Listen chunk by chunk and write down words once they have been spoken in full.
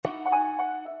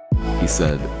He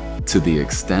said, "To the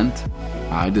extent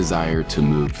I desire to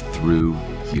move through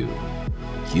you,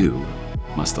 you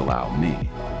must allow me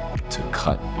to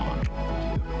cut on you."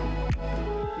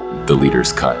 The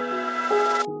Leader's Cut.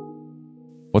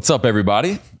 What's up,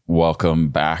 everybody? Welcome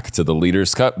back to the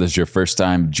Leader's Cut. This is your first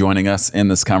time joining us in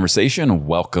this conversation.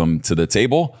 Welcome to the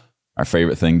table. Our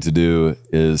favorite thing to do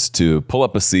is to pull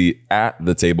up a seat at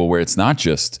the table where it's not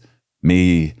just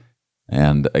me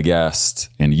and a guest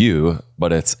and you,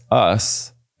 but it's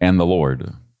us and the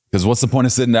Lord. Because what's the point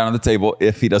of sitting down at the table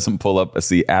if he doesn't pull up a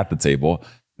seat at the table?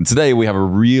 And today we have a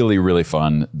really, really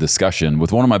fun discussion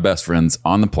with one of my best friends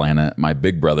on the planet, my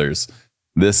big brothers.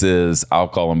 This is, I'll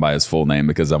call him by his full name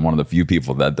because I'm one of the few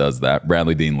people that does that,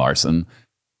 Bradley Dean Larson.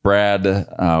 Brad,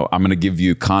 I'm going to give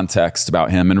you context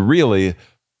about him. And really,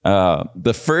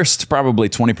 the first probably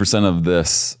 20% of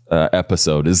this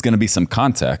episode is going to be some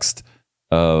context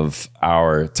of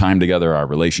our time together, our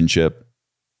relationship.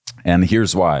 And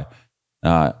here's why.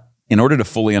 In order to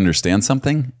fully understand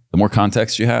something, the more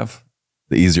context you have,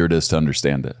 the easier it is to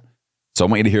understand it. So I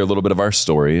want you to hear a little bit of our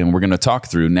story, and we're going to talk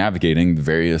through navigating the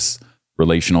various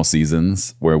relational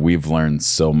seasons where we've learned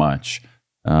so much.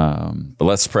 But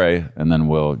let's pray, and then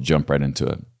we'll jump right into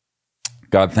it.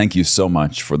 God, thank you so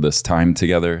much for this time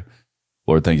together.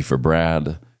 Lord, thank you for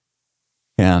Brad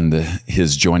and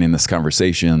his joining this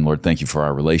conversation. Lord, thank you for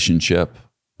our relationship.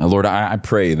 Lord, I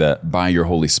pray that by your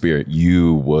Holy Spirit,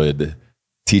 you would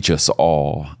teach us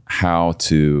all how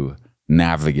to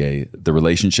navigate the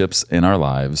relationships in our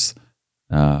lives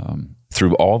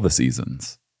through all the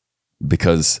seasons,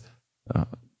 because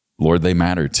Lord, they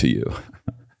matter to you,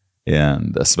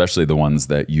 and especially the ones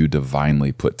that you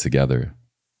divinely put together.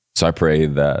 So I pray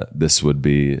that this would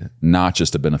be not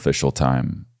just a beneficial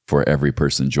time for every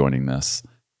person joining this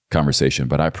conversation,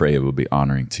 but I pray it will be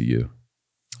honoring to you.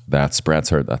 That's Brad's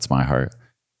heart. That's my heart.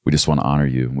 We just want to honor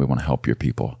you, and we want to help your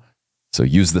people. So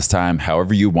use this time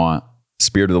however you want.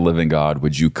 Spirit of the living God,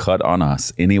 would you cut on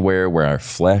us anywhere where our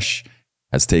flesh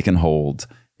has taken hold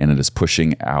and it is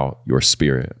pushing out your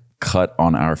spirit? Cut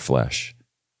on our flesh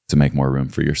to make more room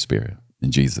for your spirit.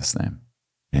 In Jesus' name,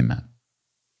 amen.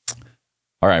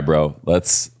 All right, bro,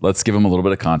 let's give him a little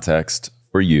bit of context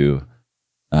for you.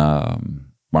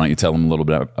 Why don't you tell him a little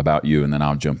bit about you, and then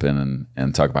I'll jump in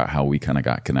and talk about how we kind of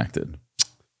got connected.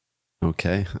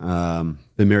 Okay.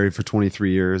 Been married for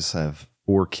 23 years. I have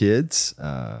 4 kids,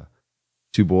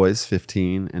 2 boys,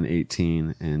 15 and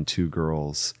 18, and 2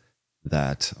 girls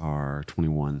that are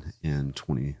 21 and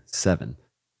 27.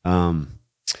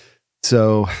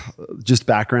 So just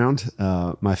background,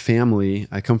 my family,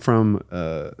 I come from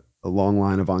a long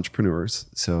line of entrepreneurs.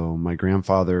 So my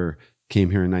grandfather came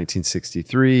here in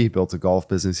 1963, he built a golf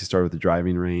business. He started with a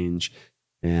driving range.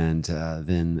 And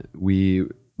then we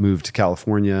moved to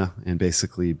California and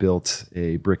basically built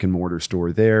a brick and mortar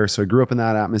store there. So I grew up in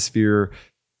that atmosphere,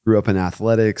 grew up in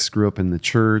athletics, grew up in the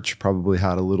church, probably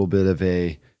had a little bit of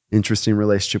a interesting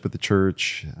relationship with the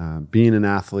church. Being an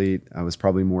athlete, I was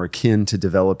probably more akin to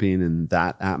developing in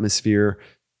that atmosphere.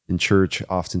 In church,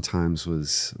 oftentimes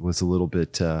was a little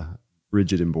bit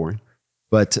rigid and boring.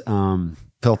 But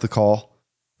felt the call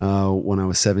when I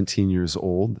was 17 years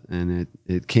old, and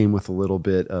it came with a little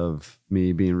bit of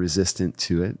me being resistant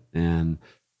to it, and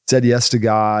said yes to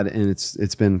God, and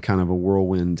it's been kind of a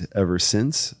whirlwind ever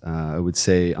since. I would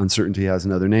say uncertainty has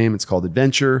another name. It's called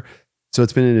adventure. So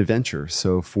it's been an adventure.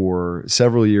 So for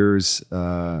several years,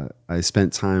 I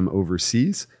spent time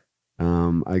overseas.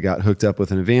 I got hooked up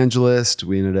with an evangelist.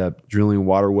 We ended up drilling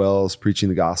water wells, preaching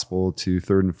the gospel to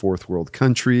 3rd and 4th world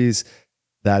countries.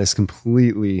 That is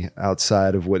completely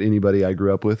outside of what anybody I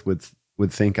grew up with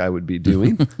would think I would be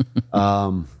doing.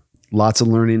 Lots of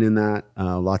learning in that,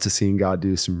 lots of seeing God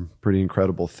do some pretty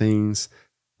incredible things.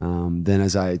 Then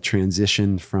as I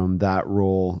transitioned from that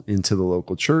role into the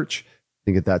local church, I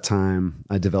think at that time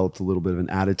I developed a little bit of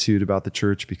an attitude about the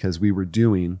church because we were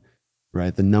doing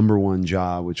the number one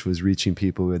job, which was reaching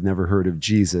people who had never heard of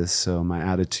Jesus. So my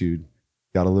attitude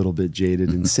got a little bit jaded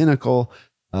and cynical.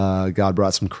 God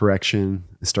brought some correction.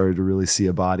 I started to really see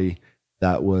a body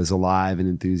that was alive and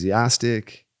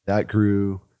enthusiastic. That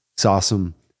grew, saw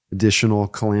some additional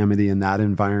calamity in that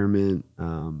environment.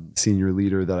 Senior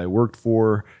leader that I worked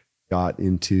for got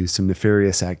into some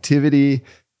nefarious activity.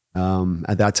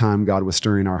 At that time, God was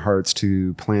stirring our hearts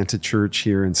to plant a church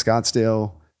here in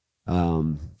Scottsdale.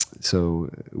 So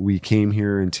we came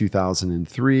here in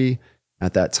 2003.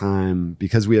 At that time,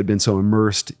 because we had been so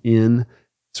immersed in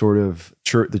sort of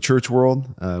the church world,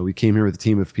 we came here with a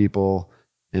team of people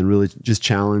and really just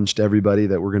challenged everybody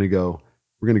that we're going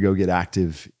to go get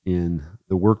active in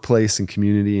the workplace and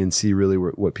community and see really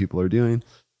what people are doing.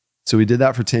 So we did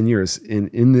that for 10 years.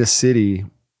 In this city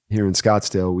here in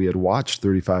Scottsdale, we had watched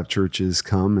 35 churches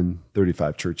come and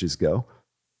 35 churches go.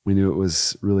 We knew it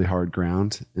was really hard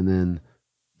ground. And then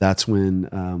that's when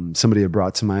somebody had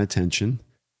brought to my attention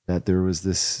that there was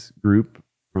this group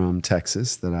from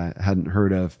Texas that I hadn't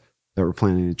heard of that were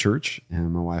planning a church.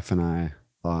 And my wife and I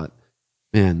thought,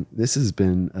 man, this has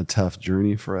been a tough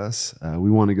journey for us.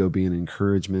 We want to go be an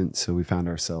encouragement. So we found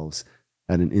ourselves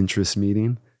at an interest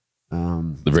meeting.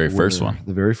 The very first one.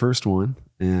 The very first one.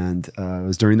 And it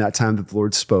was during that time that the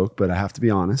Lord spoke, but I have to be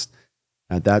honest,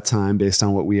 at that time, based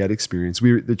on what we had experienced,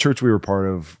 the church we were part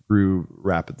of grew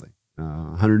rapidly.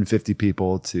 150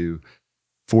 people to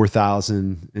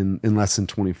 4,000 in less than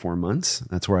 24 months.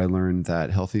 That's where I learned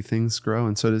that healthy things grow,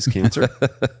 and so does cancer.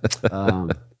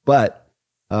 But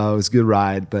it was a good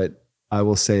ride. But I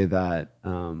will say that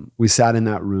we sat in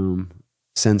that room,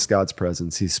 sensed God's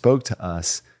presence. He spoke to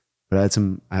us, but I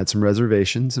had some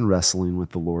reservations and wrestling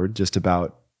with the Lord just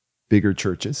about bigger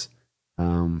churches,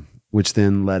 which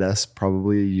then led us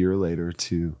probably a year later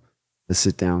to a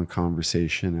sit-down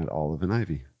conversation at Olive and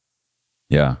Ivy.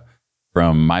 Yeah.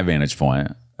 From my vantage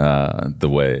point, the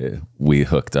way we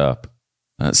hooked up,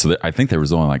 I think there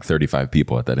was only like 35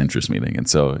 people at that interest meeting. And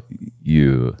so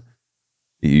you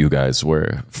guys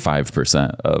were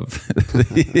 5% of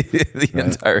the Right.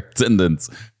 entire attendance.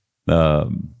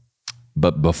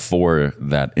 But before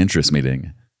that interest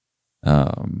meeting,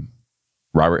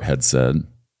 Robert had said,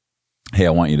 hey,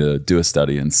 I want you to do a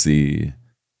study and see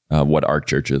what ARC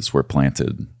churches were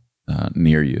planted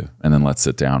near you. And then let's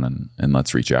sit down and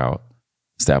let's reach out,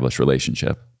 establish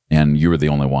relationship. And you were the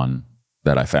only one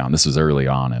that I found. This was early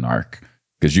on in ARC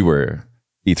because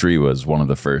E3 was one of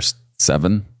the first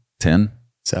 10.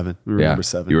 7. We were number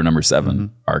 7. You were number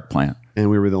 7 ARC plant. And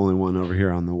we were the only one over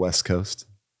here on the West Coast.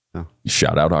 So.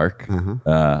 Shout out ARC.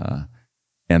 Uh-huh.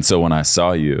 And so when I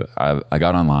saw you, I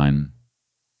got online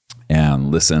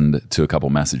and listened to a couple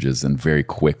messages, and very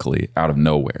quickly, out of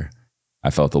nowhere, I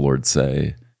felt the Lord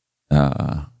say,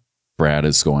 Brad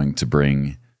is going to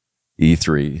bring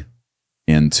E3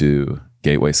 into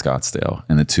Gateway Scottsdale,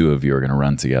 and the two of you are going to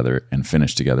run together and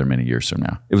finish together many years from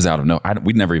now. It was out of nowhere.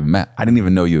 We'd never even met. I didn't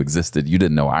even know you existed. You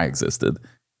didn't know I existed.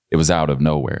 It was out of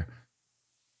nowhere.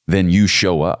 Then you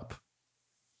show up.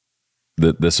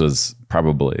 This was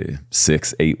probably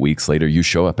 6-8 weeks later. You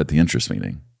show up at the interest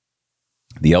meeting.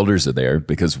 The elders are there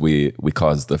because we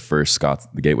caused the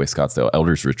Gateway Scottsdale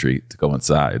Elders Retreat to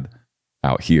coincide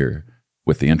out here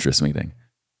with the interest meeting.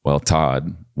 Well,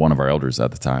 Todd, one of our elders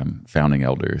at the time, founding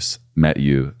elders, met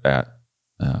you at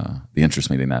the interest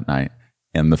meeting that night.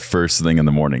 And the first thing in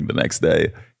the morning the next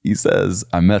day, he says,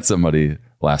 I met somebody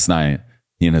last night,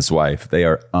 he and his wife. They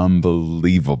are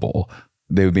unbelievable.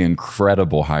 They would be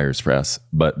incredible hires press,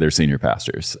 but they're senior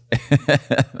pastors.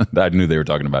 I knew they were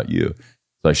talking about you.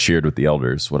 So I shared with the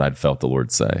elders what I'd felt the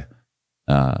Lord say.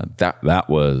 That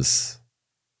was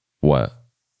what?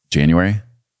 January?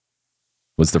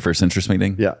 Was the first interest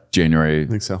meeting? Yeah. January, I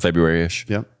think so. February-ish.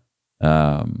 Yep.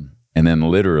 And then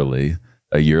literally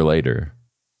a year later,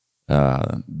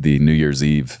 the New Year's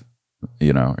Eve,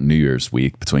 New Year's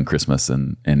week between Christmas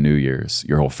and New Year's,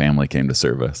 your whole family came to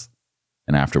service.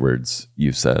 And afterwards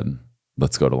you said,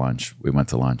 let's go to lunch. We went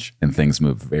to lunch, and things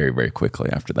moved very, very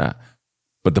quickly after that.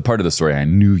 But the part of the story I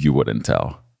knew you wouldn't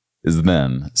tell is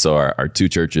then, so our two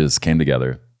churches came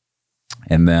together,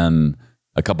 and then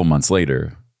a couple months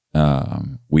later,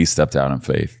 we stepped out in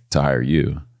faith to hire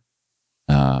you,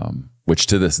 which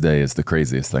to this day is the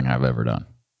craziest thing I've ever done,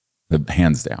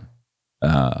 hands down.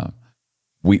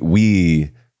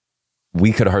 We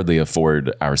could hardly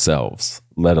afford ourselves,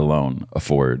 let alone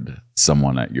afford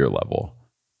someone at your level.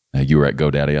 You were at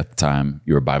GoDaddy at the time.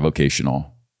 You were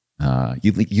bivocational.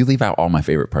 You leave out all my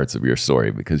favorite parts of your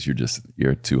story because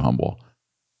you're too humble.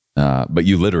 But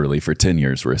you literally for 10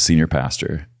 years were a senior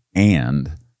pastor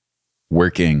and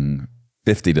working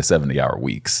 50 to 70 hour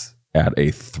weeks at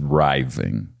a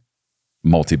thriving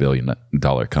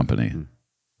multi-billion-dollar company.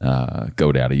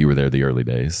 GoDaddy, you were there the early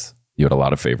days. You had a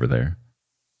lot of favor there.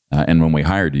 And when we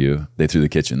hired you, they threw the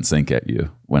kitchen sink at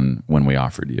you when we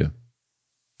offered you,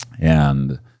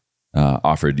 and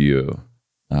offered you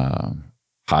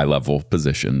high-level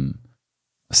position,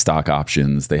 stock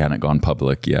options. They hadn't gone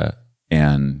public yet,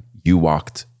 and you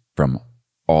walked from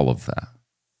all of that.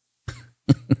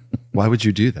 Why would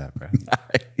you do that, Brad?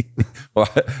 Well,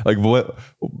 like what?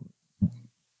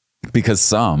 Because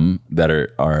some that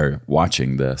are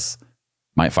watching this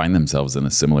might find themselves in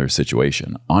a similar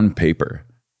situation. On paper,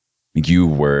 you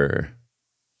were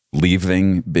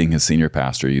leaving being a senior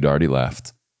pastor. You'd already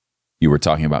left. You were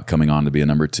talking about coming on to be a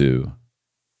number 2.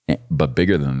 But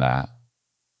bigger than that,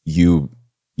 you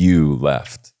you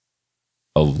left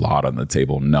a lot on the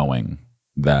table knowing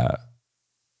that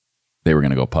they were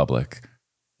going to go public.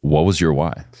 What was your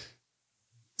why?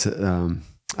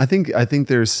 I think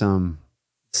there's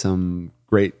some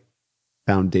great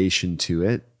foundation to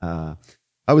it.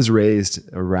 I was raised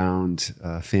around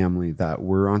a family that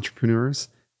were entrepreneurs,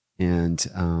 and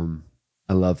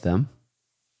I love them.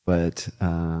 But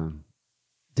down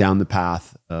the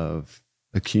path of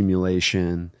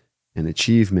accumulation and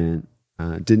achievement,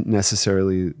 didn't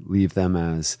necessarily leave them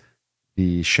as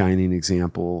the shining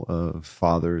example of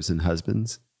fathers and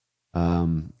husbands.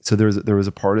 So there was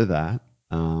a part of that.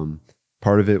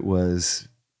 Part of it was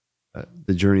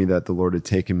the journey that the Lord had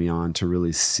taken me on to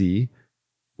really see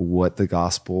what the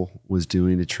gospel was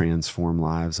doing to transform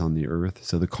lives on the earth.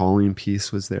 So the calling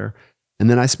piece was there. And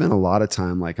then I spent a lot of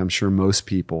time, like I'm sure most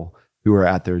people who are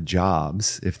at their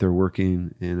jobs, if they're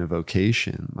working in a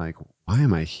vocation, like, why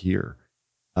am I here?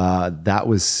 That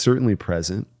was certainly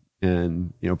present.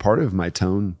 And, part of my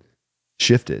tone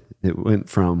shifted. It went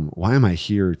from why am I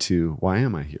here to why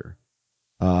am I here?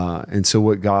 And so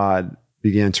what God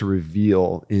began to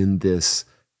reveal in this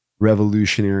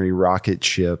revolutionary rocket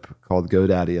ship called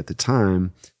GoDaddy at the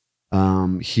time,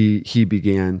 he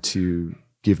began to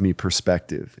give me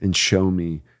perspective and show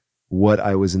me what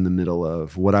I was in the middle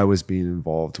of, what I was being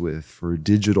involved with for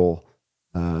digital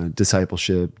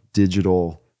discipleship,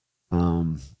 digital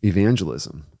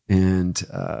evangelism. And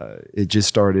it just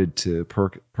started to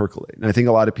percolate. And I think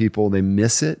a lot of people, they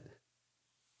miss it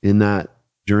in that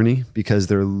journey because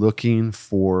they're looking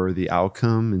for the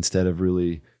outcome instead of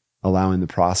really allowing the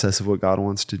process of what God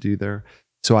wants to do there.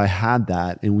 So I had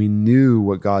that, and we knew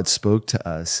what God spoke to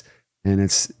us. And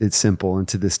it's simple. And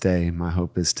to this day, my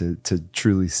hope is to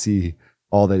truly see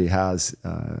all that he has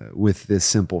with this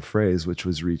simple phrase, which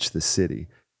was reach the city.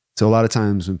 So a lot of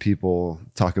times when people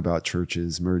talk about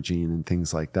churches merging and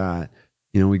things like that,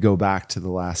 we go back to the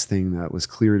last thing that was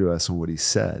clear to us on what he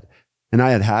said. And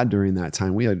I had during that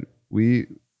time, we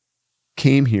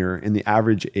came here, and the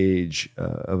average age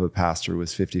of a pastor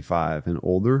was 55 and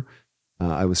older.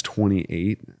 I was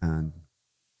 28 and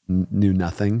knew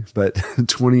nothing, but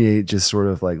 28, just sort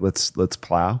of like, let's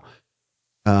plow.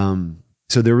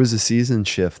 So there was a season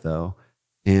shift though.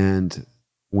 And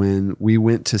when we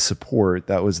went to support,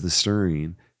 that was the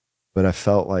stirring, but I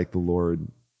felt like the Lord,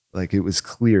 like it was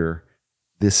clear,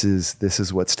 this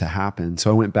is what's to happen.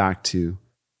 So I went back to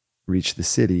reach the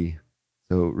city.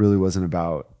 So it really wasn't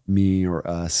about me or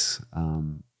us.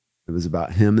 It was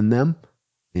about him and them.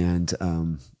 And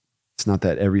it's not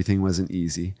that everything wasn't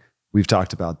easy. We've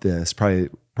talked about this, probably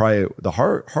the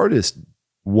hardest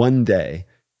one day,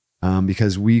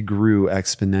 because we grew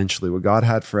exponentially. What God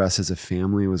had for us as a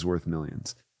family was worth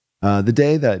millions. The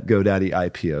day that GoDaddy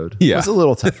IPO'd was a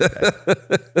little tougher day.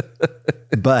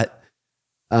 But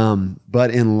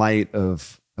in light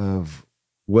of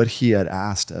what he had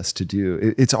asked us to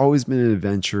do, it's always been an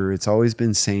adventure. It's always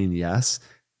been saying yes.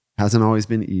 Hasn't always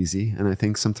been easy. And I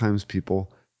think sometimes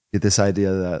people get this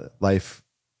idea that life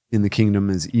in the kingdom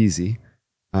is easy.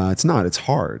 It's not, it's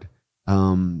hard.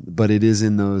 But it is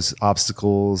in those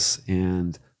obstacles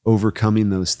and overcoming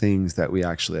those things that we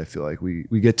actually, I feel like we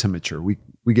get to mature.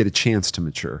 We get a chance to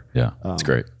mature. Yeah, it's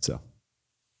great. So,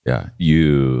 yeah,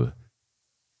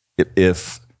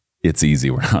 if it's easy,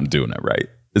 we're not doing it right.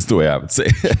 It's the way I would say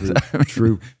it.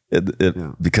 True.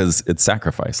 Because it's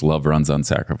sacrifice. Love runs on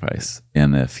sacrifice.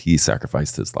 And if he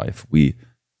sacrificed his life, we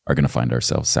are going to find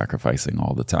ourselves sacrificing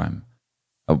all the time.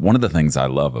 One of the things I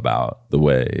love about the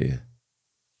way,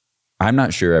 I'm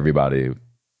not sure everybody,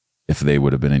 if they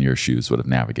would have been in your shoes, would have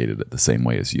navigated it the same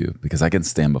way as you, because I can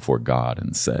stand before God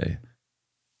and say,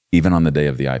 even on the day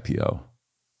of the IPO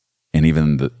and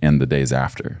even in the days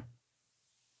after,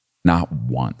 not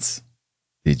once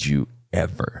did you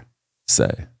ever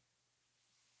say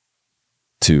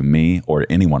to me or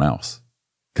anyone else,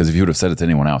 because if you would have said it to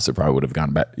anyone else, it probably would have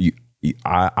gone back.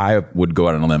 I would go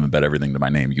out on a limb and bet everything to my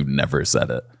name. You never said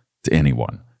it to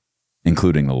anyone,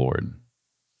 including the Lord.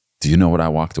 Do you know what I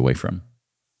walked away from?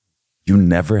 You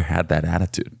never had that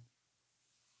attitude.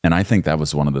 And I think that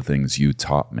was one of the things you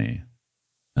taught me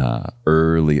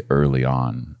early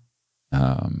on,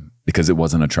 because it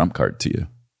wasn't a trump card to you.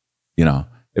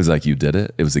 It was like you did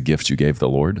it. It was a gift you gave the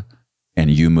Lord, and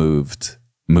you moved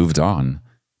on.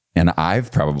 And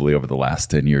I've probably over the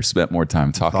last 10 years spent more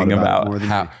time talking about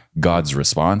how God's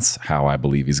response, how I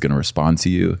believe he's going to respond to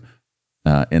you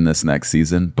in this next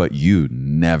season, but you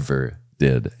never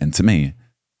did. And to me,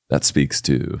 that speaks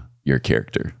to your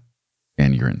character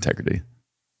and your integrity.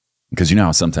 Because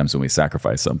how sometimes when we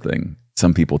sacrifice something,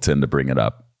 some people tend to bring it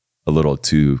up a little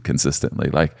too consistently.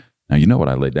 Like, Now, you know what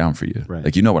I laid down for you. Right.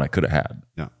 Like, you know what I could have had,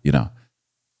 Yeah. you know?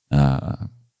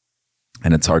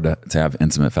 And it's hard to have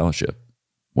intimate fellowship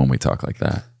when we talk like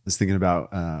that. I was thinking about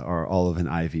our Olive and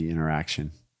Ivy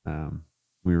interaction.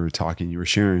 We were talking, you were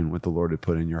sharing what the Lord had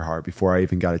put in your heart before I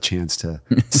even got a chance to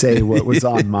say what was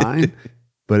on mine,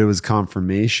 but it was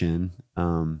confirmation.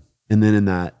 And then in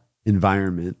that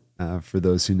environment, for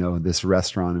those who know this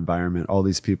restaurant environment, all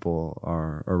these people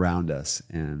are around us,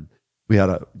 and we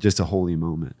had just a holy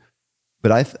moment.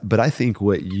 But I think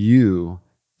what you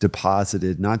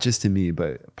deposited, not just in me,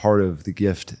 but part of the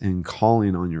gift and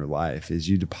calling on your life, is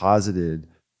you deposited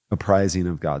a prizing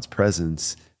of God's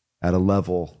presence at a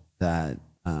level that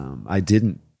I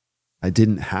didn't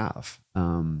have.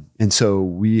 And so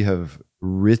we have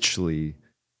richly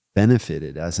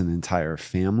benefited as an entire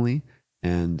family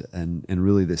and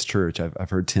really this church.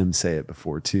 I've heard Tim say it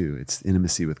before too. It's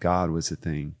intimacy with God was the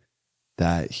thing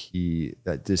that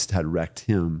just had wrecked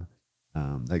him,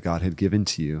 that God had given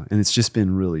to you. And it's just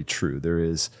been really true. There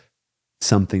is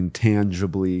something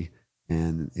tangibly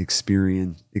and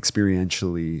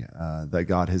experientially that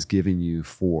God has given you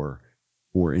for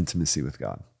intimacy with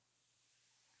God.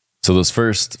 So those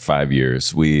first 5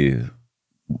 years, we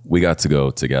got to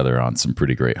go together on some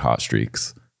pretty great hot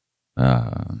streaks.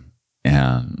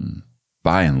 And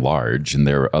by and large, and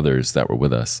there were others that were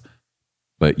with us,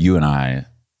 but you and I,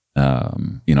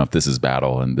 if this is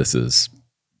battle and this is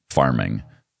farming,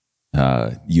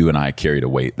 you and I carried a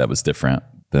weight that was different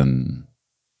than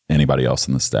anybody else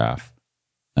in the staff,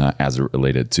 as it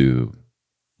related to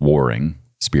warring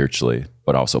spiritually,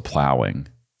 but also plowing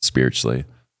spiritually.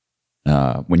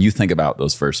 When you think about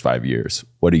those first 5 years,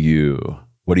 what do you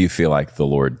feel like the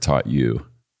Lord taught you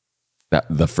that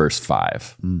the first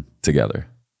five together?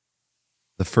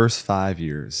 The first 5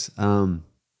 years.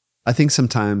 I think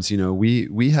sometimes,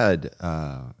 we had,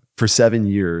 for 7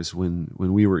 years when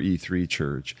we were E3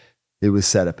 Church, it was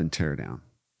set up and tear down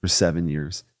for 7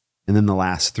 years. And then the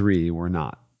last 3 were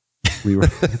not. We were,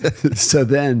 so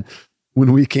then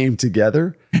when we came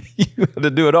together, you had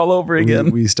to do it all over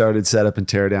again. We started set up and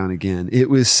tear down again. It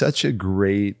was such a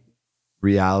great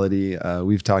reality.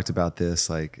 We've talked about this,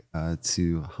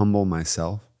 to humble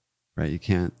myself, right? You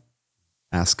can't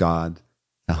ask God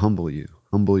to humble you.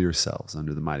 Humble yourselves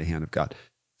under the mighty hand of God.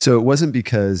 So it wasn't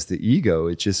because the ego,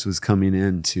 it just was coming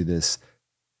into this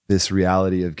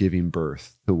reality of giving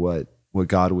birth to what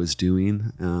God was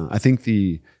doing. I think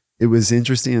it was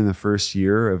interesting in the first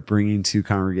year of bringing 2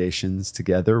 congregations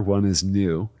together. One is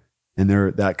new, and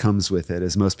that comes with it.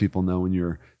 As most people know,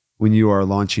 when you are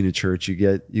launching a church, you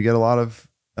get a lot of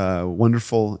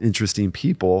wonderful, interesting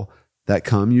people that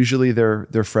come. Usually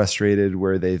they're frustrated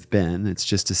where they've been. It's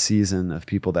just a season of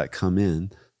people that come in.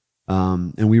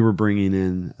 And we were bringing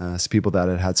in some people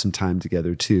that had some time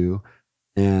together too.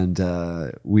 And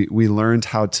we learned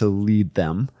how to lead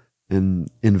them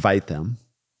and invite them,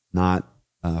 not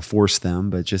force them,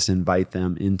 but just invite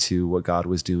them into what God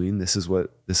was doing. This is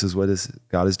what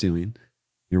God is doing.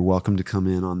 You're welcome to come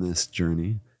in on this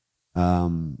journey. I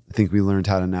think we learned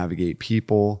how to navigate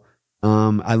people.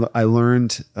 I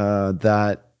learned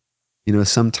that,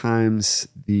 sometimes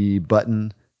the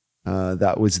button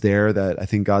that was there, that I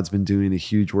think God's been doing a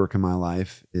huge work in my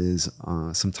life, is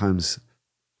sometimes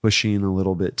pushing a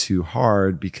little bit too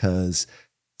hard, because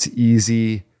it's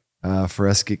easy for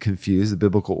us to get confused. The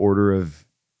biblical order of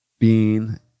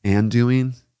being and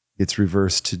doing gets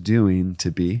reversed to doing,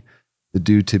 to be. The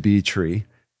do to be tree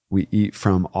we eat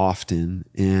from often.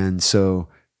 And so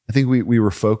I think we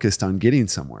were focused on getting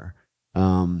somewhere.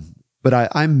 But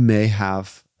I may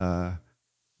have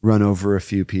run over a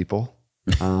few people.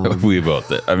 We both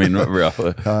did. I mean,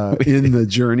 in the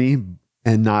journey,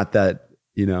 and not that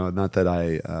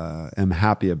I am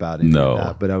happy about it. No. Like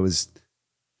that, but I was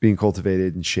being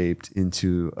cultivated and shaped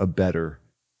into a better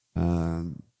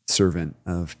servant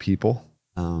of people.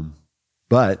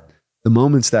 But the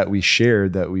moments that we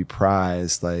shared, that we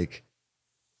prized,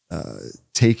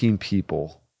 taking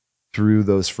people through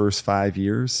those first 5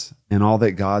 years and all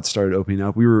that God started opening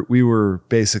up, we were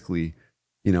basically,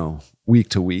 week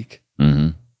to week. Mm-hmm.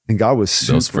 And God was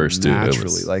super those first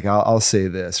naturally. I'll say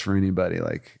this for anybody,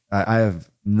 I have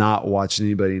not watched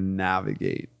anybody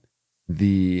navigate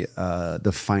the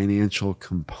financial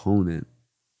component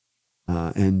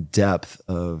and depth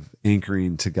of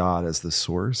anchoring to God as the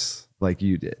source like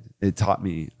you did. It taught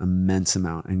me immense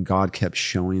amount, and God kept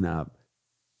showing up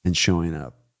and showing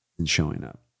up and showing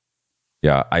up.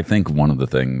 Yeah, I think one of the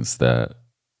things that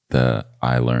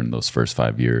I learned those first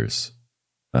 5 years,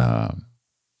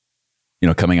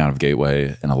 coming out of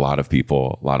Gateway, and a lot of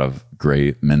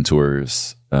great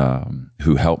mentors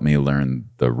who helped me learn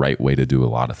the right way to do a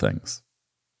lot of things.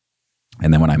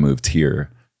 And then when I moved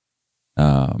here,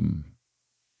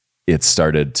 it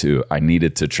started to, I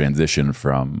needed to transition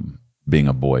from being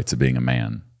a boy to being a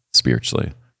man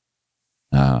spiritually,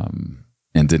 and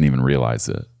didn't even realize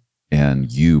it.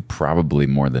 And you probably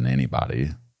more than anybody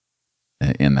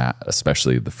in that,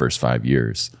 especially the first 5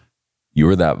 years, you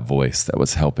were that voice that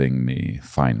was helping me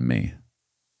find me.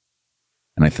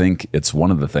 And I think it's one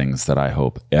of the things that I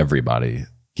hope everybody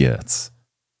gets.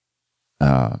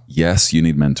 Yes, you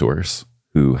need mentors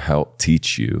who help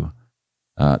teach you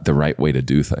the right way to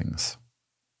do things.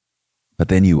 But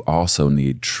then you also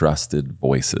need trusted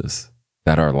voices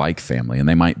that are like family, and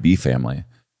they might be family,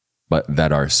 but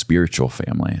that are spiritual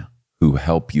family who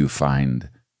help you find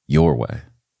your way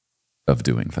of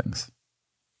doing things.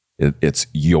 It's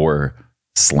your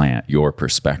slant, your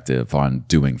perspective on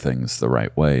doing things the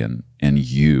right way. And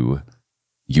you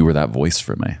were that voice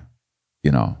for me,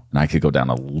 and I could go down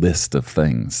a list of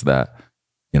things that,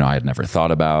 I had never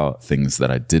thought about, things that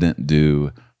I didn't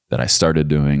do, that I started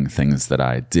doing, things that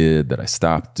I did, that I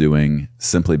stopped doing,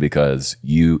 simply because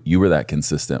you were that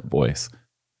consistent voice.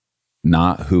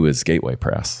 Not who is Gateway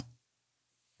Press.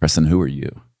 Preston, who are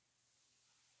you?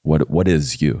 What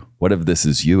is you? What if this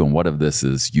is you, and what if this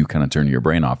is you kind of turning your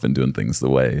brain off and doing things the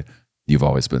way you've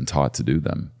always been taught to do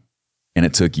them? And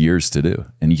it took years to do.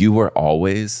 And you were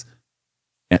always,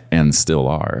 and still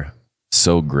are,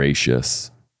 so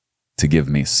gracious to give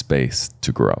me space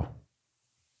to grow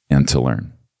and to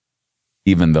learn.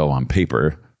 Even though on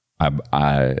paper,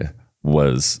 I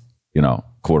was,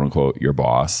 quote unquote, your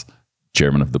boss,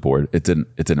 chairman of the board, it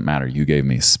didn't matter. You gave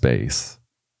me space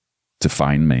to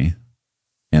find me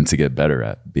and to get better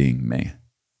at being me.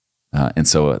 And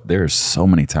so there's so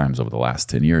many times over the last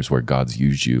 10 years where God's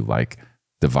used you like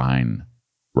divine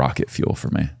rocket fuel for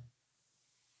me.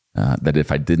 That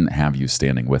if I didn't have you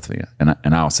standing with me,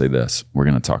 and I'll say this, we're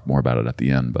going to talk more about it at the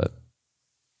end, but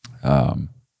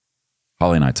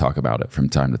Holly and I talk about it from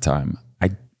time to time.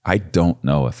 I don't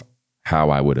know how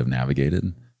I would have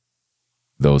navigated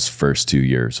those first 2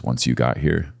 years once you got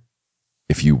here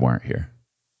if you weren't here.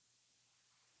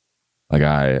 Like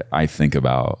I think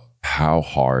about how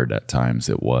hard at times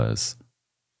it was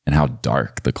and how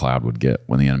dark the cloud would get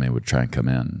when the enemy would try and come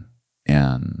in.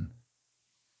 And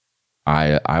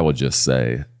I will just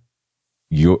say,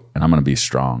 and I'm going to be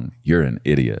strong, you're an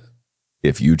idiot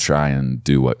if you try and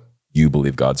do what you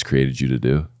believe God's created you to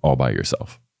do all by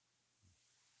yourself.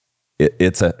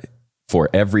 It's for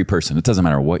every person, it doesn't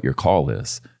matter what your call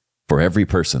is, for every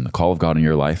person, the call of God in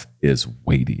your life is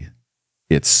weighty.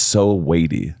 It's so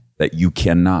weighty that you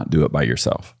cannot do it by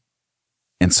yourself.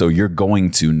 And so you're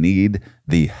going to need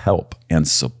the help and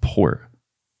support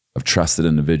of trusted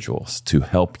individuals to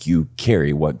help you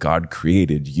carry what God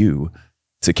created you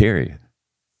to carry.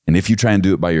 And if you try and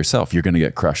do it by yourself, you're going to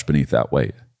get crushed beneath that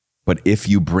weight. But if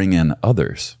you bring in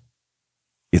others,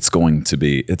 it's still going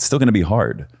to be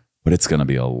hard, but it's going to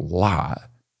be a lot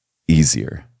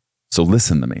easier. So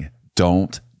listen to me.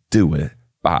 Don't do it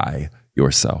by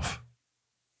yourself.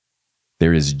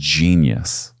 There is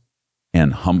genius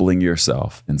in humbling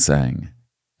yourself and saying,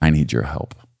 I need your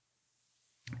help.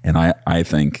 And I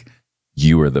think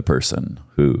you are the person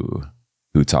who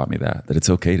taught me that it's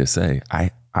okay to say,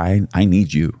 I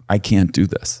need you. I can't do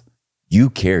this. You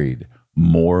carried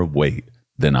more weight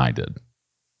than I did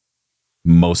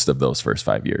most of those first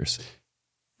 5 years.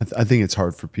 I think it's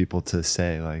hard for people to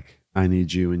say, like, I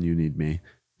need you and you need me.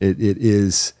 It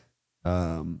is,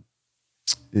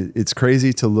 it's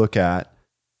crazy to look at.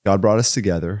 God brought us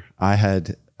together. I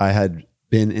had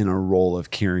been in a role of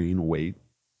carrying weight,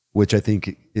 which I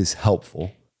think is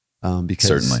helpful, because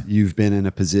Certainly. You've been in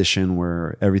a position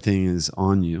where everything is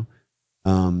on you.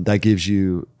 That gives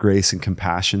you grace and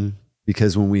compassion,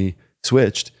 because when we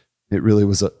switched, it really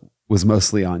was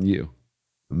mostly on you.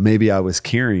 Maybe I was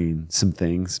carrying some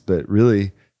things, but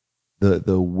really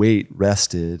the weight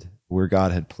rested where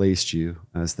God had placed you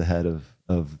as the head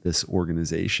of this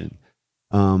organization.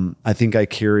 I think I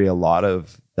carry a lot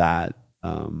of that,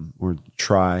 or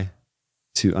try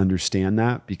to understand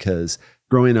that, because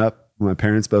growing up, my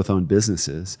parents both owned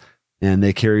businesses and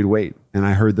they carried weight, and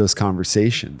I heard those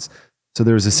conversations. So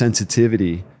there was a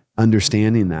sensitivity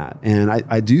understanding that. And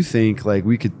I do think, like,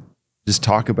 we could just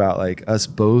talk about, like, us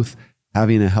both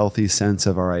having a healthy sense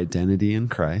of our identity in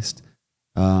Christ,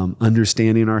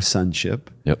 understanding our sonship.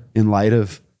 Yep. In light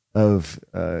of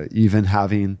even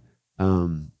having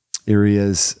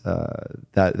areas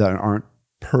that aren't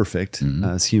perfect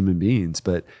as human beings,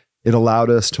 but it allowed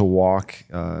us to walk,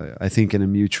 I think, in a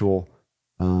mutual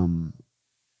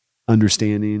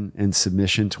understanding and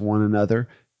submission to one another,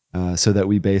 so that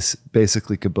we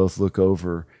basically could both look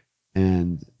over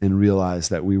and realize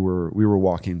that we were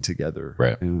walking together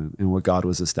Right. in what God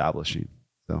was establishing.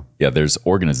 So Yeah, there's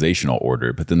organizational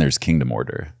order, but then there's kingdom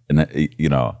order. And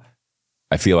that,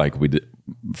 I feel like we did,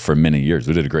 for many years,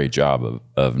 we did a great job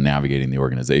of navigating the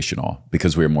organizational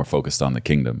because we were more focused on the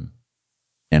kingdom.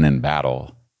 And in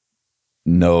battle,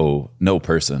 no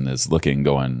person is looking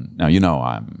going, now,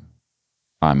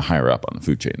 I'm higher up on the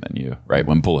food chain than you, right?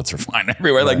 When bullets are flying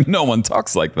everywhere, Right. like no one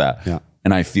talks like that. Yeah.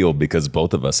 And I feel because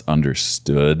both of us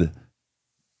understood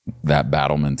that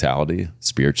battle mentality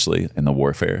spiritually in the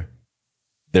warfare,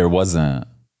 there wasn't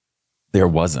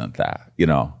that,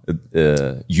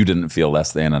 you didn't feel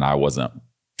less than, and I wasn't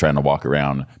trying to walk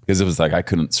around because it was like, I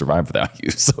couldn't survive without you.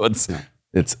 So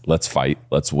it's let's fight,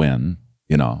 let's win,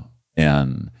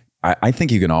 and I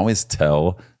think you can always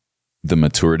tell the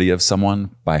maturity of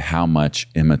someone by how much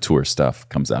immature stuff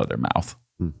comes out of their mouth.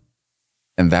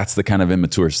 And that's the kind of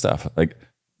immature stuff. Like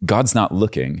God's not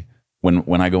looking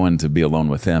when I go in to be alone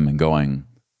with him and going,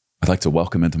 I'd like to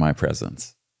welcome into my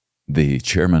presence the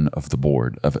chairman of the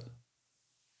board of it.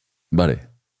 Buddy,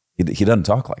 he doesn't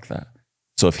talk like that.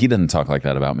 So if he didn't talk like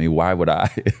that about me, why would I?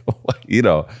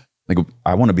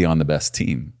 I want to be on the best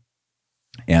team.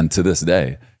 And to this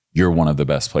day, you're one of the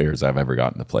best players I've ever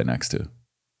gotten to play next to.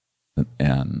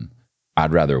 And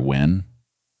I'd rather win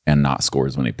and not score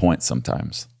as many points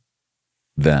sometimes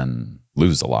than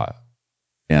lose a lot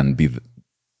and be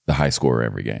the high scorer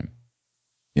every game,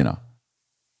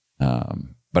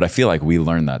 But I feel like we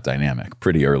learned that dynamic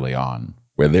pretty early on,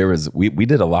 where we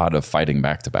did a lot of fighting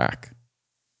back to back,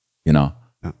 Yeah.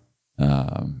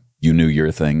 You knew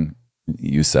your thing.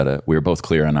 You said it. We were both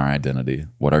clear on our identity,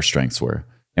 what our strengths were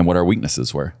and what our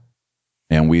weaknesses were.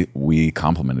 And we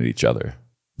complemented each other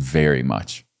very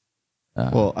much.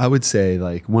 Well, I would say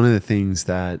like one of the things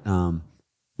that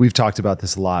we've talked about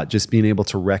this a lot, just being able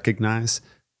to recognize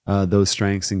those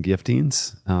strengths and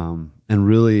giftings, and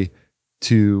really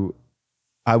to,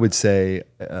 I would say,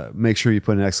 make sure you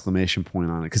put an exclamation point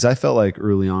on it. Because I felt like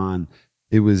early on,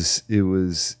 it was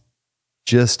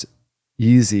just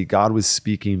easy. God was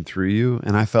speaking through you,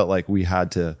 and I felt like we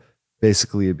had to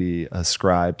basically be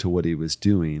ascribed to what he was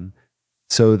doing,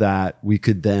 so that we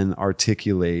could then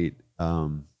articulate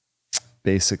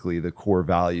basically the core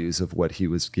values of what he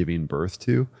was giving birth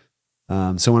to.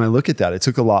 So when I look at that, it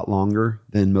took a lot longer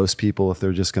than most people if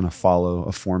they're just going to follow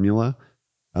a formula.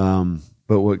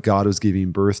 But what God was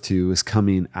giving birth to is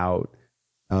coming out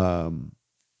in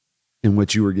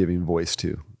what you were giving voice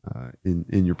to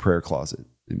in your prayer closet.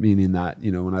 Meaning that,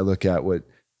 when I look at what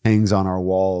hangs on our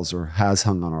walls or has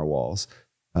hung on our walls,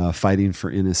 fighting for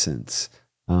innocence,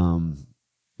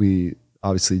 we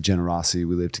obviously generosity,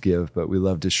 we live to give, but we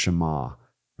love to shema,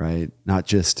 right? Not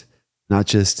just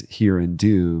hear and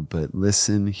do, but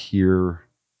listen, hear,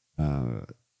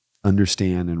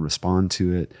 understand, and respond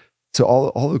to it. So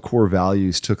all the core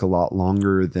values took a lot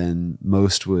longer than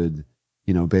most would,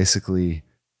 basically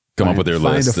come up with their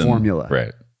find list a formula.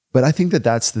 Right. But I think that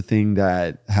that's the thing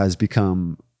that has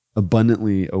become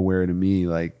abundantly aware to me.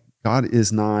 Like God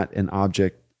is not an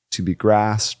object to be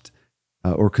grasped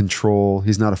or control.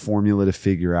 He's not a formula to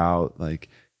figure out. Like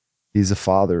he's a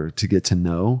father to get to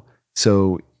know.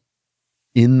 So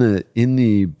in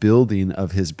the building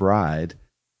of his bride,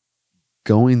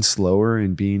 going slower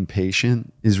and being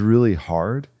patient is really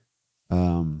hard.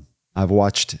 I've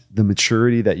watched the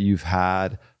maturity that you've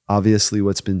had, obviously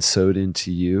what's been sowed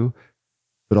into you,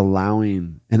 but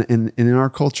allowing, and in our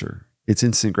culture, it's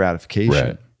instant gratification.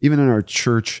 Right. Even in our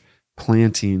church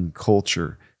planting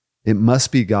culture, it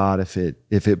must be God if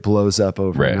it blows up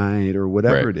overnight or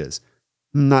whatever it is.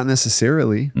 Not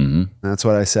necessarily. Mm-hmm. That's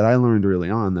what I said. I learned early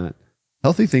on that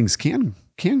healthy things can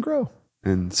grow,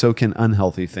 and so can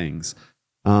unhealthy things.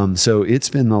 So it's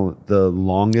been the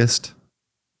longest,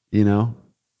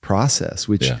 process,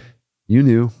 which you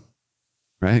knew,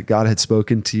 right? God had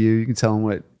spoken to you. You can tell him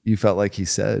what you felt like he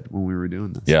said when we were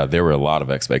doing this. Yeah, there were a lot of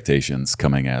expectations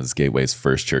coming as Gateway's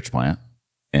first church plant,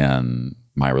 and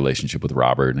my relationship with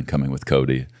Robert and coming with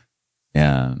Cody.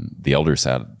 And the elders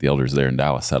there in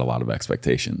Dallas had a lot of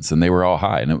expectations, and they were all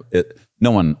high. And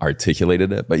no one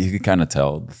articulated it, but you could kind of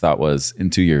tell. The thought was, in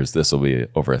 2 years, this will be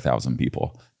over 1,000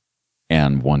 people.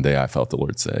 And one day I felt the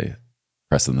Lord say,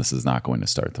 Preston, this is not going to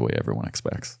start the way everyone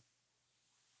expects.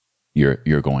 You're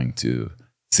going to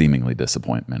seemingly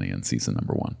disappoint many in season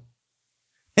number 1.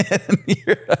 And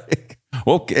you're like,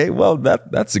 okay, well,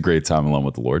 that's a great time alone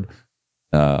with the Lord.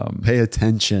 Pay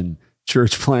attention,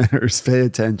 church planners, pay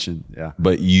attention. Yeah.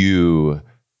 But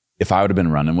if I would have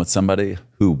been running with somebody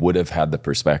who would have had the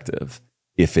perspective,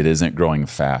 if it isn't growing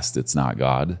fast, it's not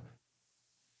God,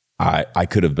 I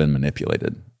could have been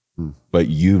manipulated. but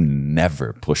you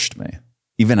never pushed me.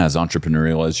 Even as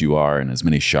entrepreneurial as you are and as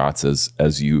many shots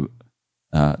as you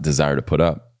desire to put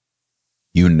up,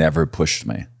 you never pushed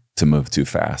me to move too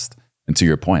fast. And to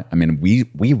your point, I mean,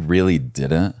 we really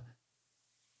didn't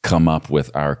come up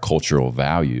with our cultural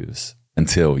values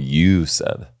until you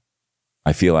said,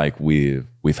 I feel like we've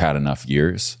had enough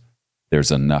years.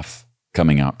 There's enough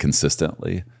coming out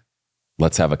consistently.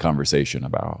 Let's have a conversation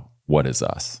about what is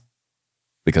us.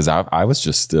 Because I was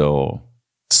just still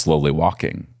slowly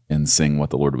walking and seeing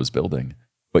what the Lord was building.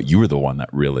 But you were the one that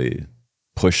really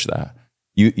pushed that.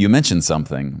 You mentioned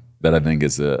something that I think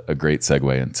is a great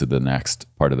segue into the next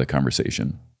part of the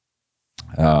conversation.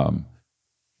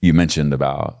 You mentioned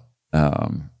about,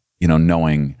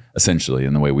 knowing essentially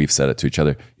in the way we've said it to each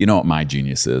other, you know what my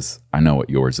genius is. I know what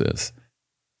yours is.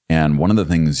 And one of the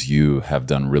things you have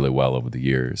done really well over the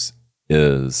years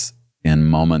is in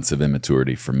moments of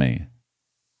immaturity for me,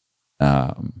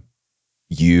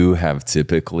 you have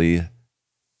typically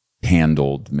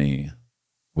handled me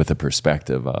with a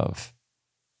perspective of,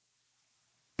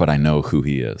 but I know who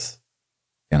he is,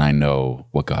 and I know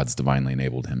what God's divinely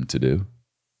enabled him to do.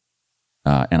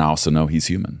 And I also know he's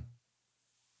human.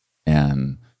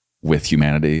 And with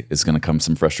humanity is going to come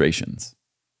some frustrations.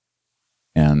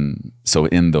 And so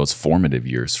in those formative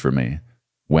years for me,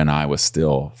 when I was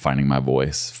still finding my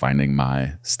voice, finding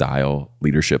my style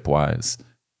leadership-wise,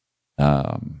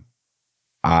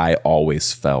 I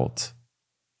always felt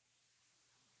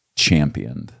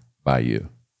championed by you,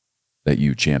 that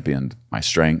you championed my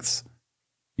strengths.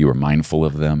 You were mindful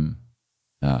of them.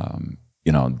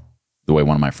 The way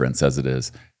one of my friends says it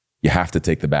is, you have to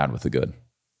take the bad with the good.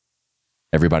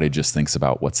 Everybody just thinks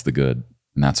about what's the good,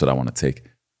 and that's what I want to take.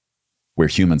 We're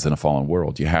humans in a fallen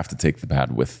world. You have to take the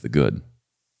bad with the good.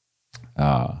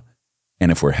 And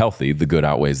if we're healthy, the good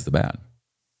outweighs the bad.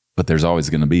 But there's always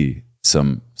going to be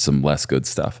some less good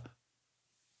stuff.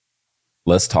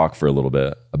 Let's talk for a little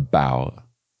bit about,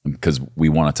 because we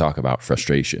want to talk about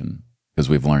frustration, because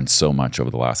we've learned so much over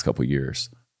the last couple of years.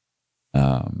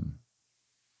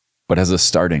 But as a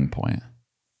starting point,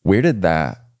 where did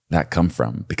that come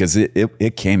from? Because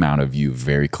it came out of you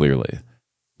very clearly,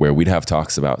 where we'd have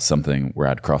talks about something where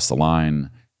I'd crossed the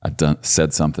line,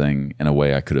 said something in a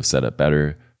way I could have said it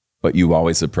better, but you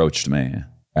always approached me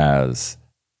as,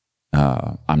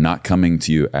 I'm not coming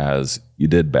to you as you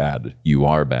did bad, you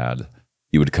are bad.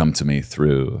 You would come to me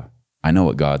through, I know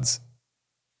what God's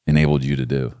enabled you to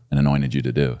do and anointed you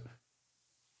to do.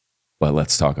 But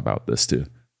let's talk about this too.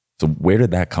 So where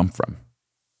did that come from?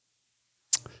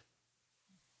 I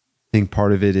think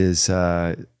part of it is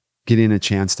getting a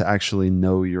chance to actually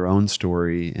know your own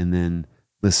story and then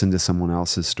listen to someone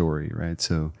else's story, right?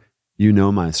 So you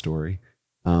know my story.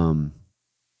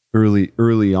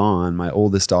 Early on, my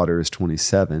oldest daughter is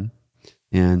 27.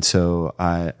 And so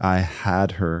I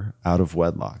had her out of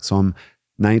wedlock. So I'm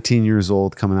 19 years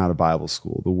old coming out of Bible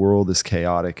school. The world is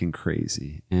chaotic and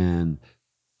crazy. And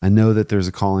I know that there's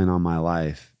a calling on my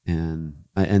life. And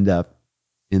I end up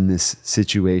in this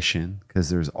situation because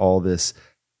there's all this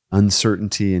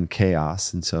uncertainty and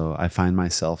chaos. And so I find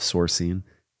myself sourcing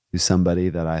to somebody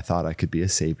that I thought I could be a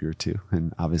savior to,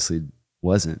 and obviously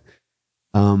wasn't.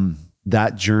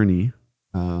 That journey,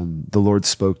 the Lord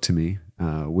spoke to me,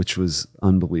 which was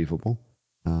unbelievable.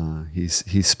 He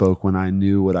spoke when I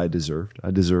knew what I deserved.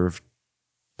 I deserved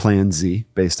plan Z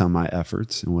based on my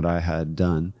efforts and what I had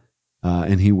done.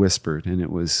 And he whispered, and it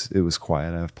was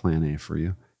quiet. I have plan A for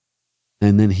you.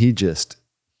 And then he just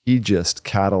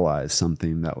catalyzed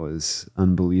something that was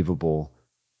unbelievable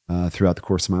throughout the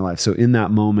course of my life. So in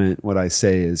that moment, what I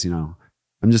say is, I'm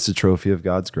just a trophy of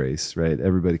God's grace, right?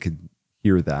 Everybody could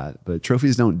hear that, but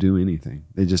trophies don't do anything.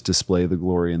 They just display the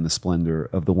glory and the splendor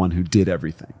of the one who did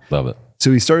everything. Love it.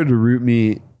 So he started to root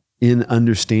me in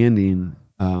understanding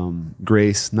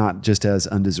grace, not just as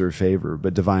undeserved favor,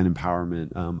 but divine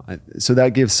empowerment. So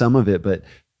that gives some of it. But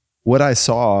what I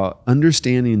saw,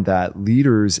 understanding that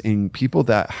leaders and people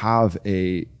that have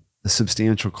a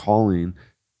substantial calling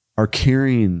are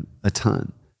carrying a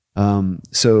ton.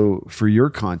 So for your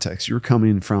context, you're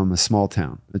coming from a small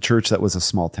town, a church that was a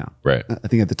small town. Right. I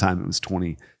think at the time it was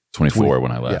 24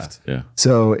 when I left. Yeah.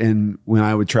 So, and when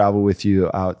I would travel with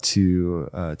you out to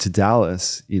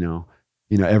Dallas,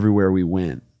 everywhere we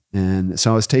went. And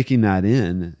so I was taking that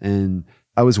in and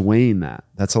I was weighing that.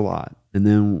 That's a lot. And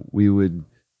then we would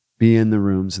be in the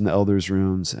rooms, in the elders'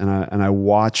 rooms. And I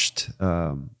watched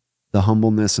the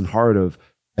humbleness and heart of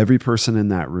every person in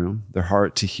that room, their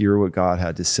heart to hear what God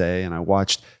had to say. And I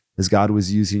watched as God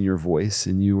was using your voice,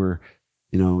 and you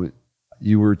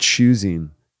were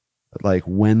choosing, like,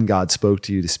 when God spoke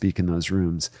to you to speak in those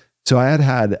rooms. So I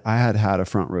had a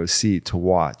front row seat to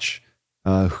watch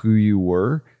who you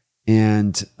were.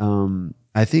 And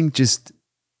I think just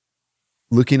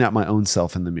looking at my own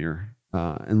self in the mirror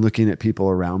and looking at people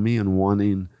around me and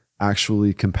wanting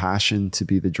actually compassion to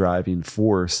be the driving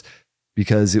force,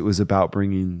 because it was about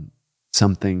bringing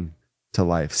something to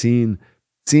life, seeing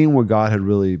what God had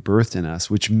really birthed in us,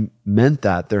 which meant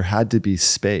that there had to be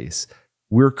space.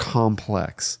 We're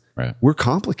complex. Right. We're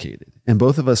complicated. And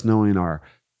both of us, knowing our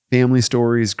family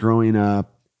stories growing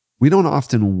up, we don't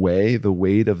often weigh the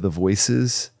weight of the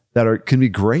voices that can be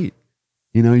great.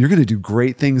 You know, you're going to do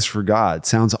great things for God.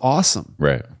 Sounds awesome.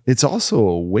 Right. It's also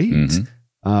a weight. Mm-hmm.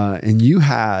 And you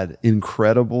had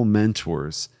incredible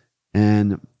mentors,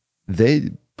 and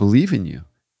they believe in you.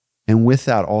 And with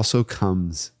that also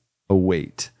comes a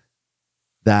weight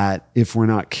that, if we're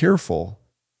not careful,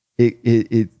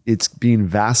 it's being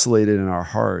vacillated in our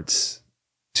hearts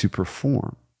to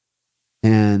perform.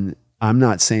 And I'm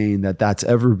not saying that that's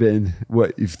ever been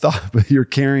what you've thought, but you're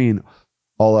carrying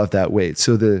all of that weight.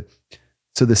 So the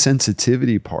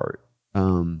sensitivity part,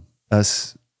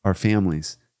 us, our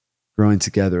families growing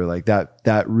together like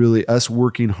that really, us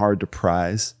working hard to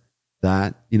prize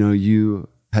that. You know, you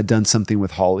had done something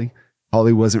with Holly.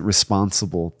 Holly wasn't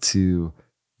responsible to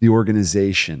the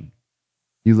organization.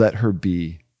 You let her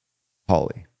be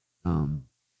Holly.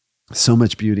 So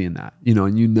much beauty in that, you know,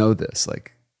 and you know this,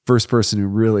 like, first person who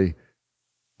really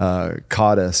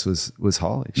caught us was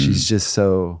Holly. She's just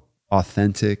so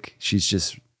authentic. She's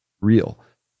just real.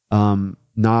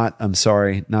 Not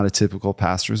a typical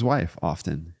pastor's wife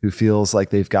often, who feels like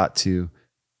they've got to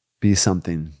be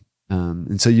something.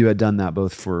 And so you had done that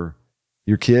both for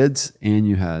your kids, and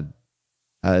you had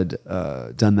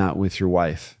done that with your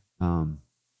wife.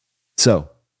 So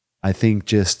I think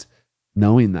just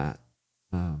knowing that,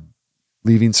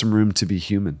 leaving some room to be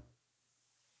human.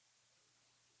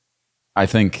 I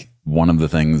think one of the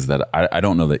things that I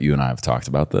don't know that you and I have talked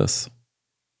about this.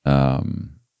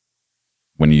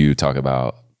 When you talk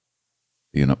about,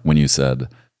 you know, when you said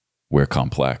we're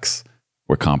complex,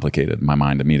 we're complicated, my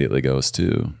mind immediately goes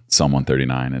to Psalm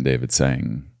 139 and David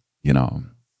saying, you know,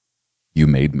 you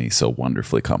made me so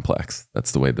wonderfully complex.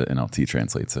 That's the way the NLT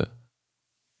translates it.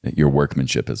 Your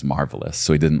workmanship is marvelous.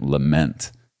 So he didn't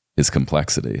lament his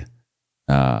complexity.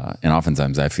 And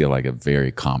oftentimes I feel like a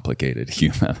very complicated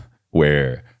human,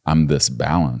 where I'm this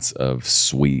balance of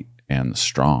sweet and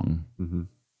strong,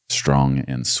 strong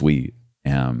and sweet.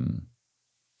 And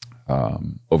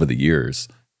over the years,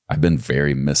 I've been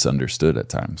very misunderstood at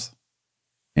times.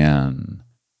 And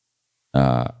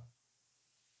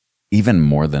even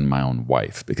more than my own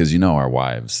wife, because, you know, our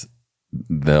wives,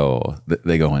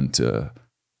 they go into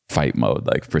fight mode,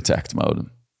 like protect mode.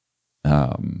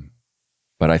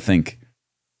 But I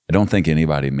don't think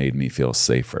anybody made me feel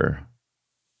safer,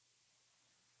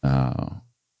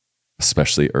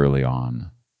 especially early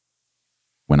on,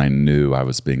 when I knew I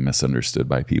was being misunderstood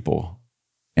by people.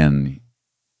 And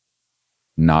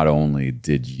not only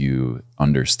did you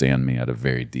understand me at a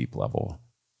very deep level,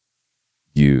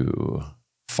 you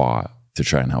fought to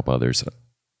try and help others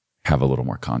have a little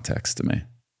more context to me,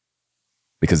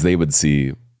 because they would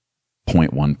see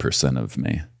 0.1% of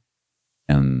me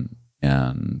and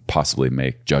possibly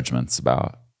make judgments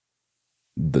about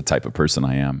the type of person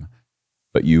I am.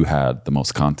 But you had the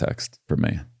most context for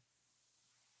me.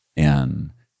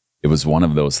 And it was one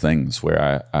of those things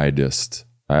where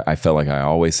I felt like I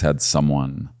always had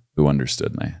someone who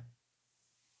understood me,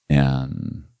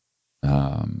 and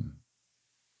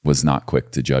was not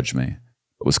quick to judge me,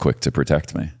 but was quick to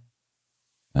protect me.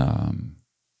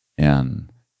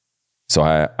 And so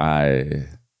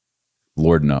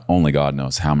only God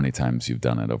knows how many times you've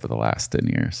done it over the last 10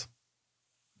 years,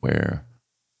 where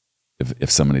if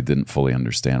somebody didn't fully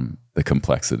understand the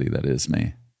complexity that is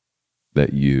me,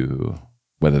 that you,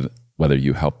 whether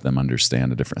you help them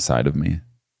understand a different side of me,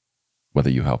 whether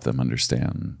you help them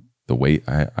understand the weight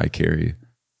I carry,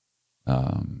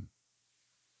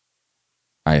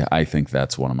 I think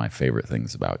that's one of my favorite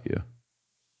things about you,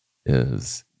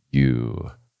 is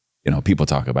you know, people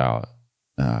talk about,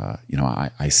 you know,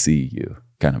 I see you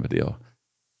kind of a deal.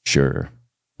 Sure.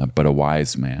 But a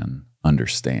wise man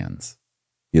understands.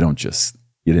 You didn't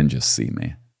just see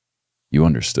me. You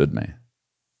understood me. I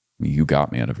mean, you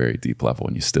got me at a very deep level,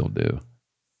 and you still do.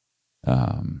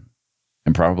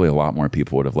 And probably a lot more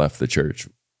people would have left the church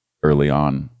early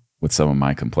on with some of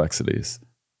my complexities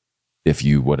if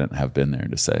you wouldn't have been there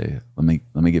to say, let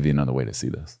me give you another way to see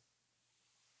this.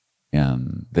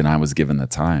 And then I was given the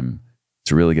time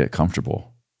to really get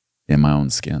comfortable in my own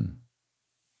skin.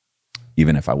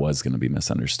 Even if I was going to be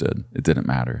misunderstood, it didn't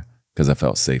matter, because I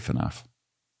felt safe enough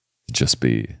to just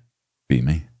be be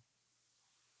me.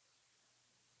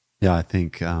 Yeah, I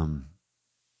think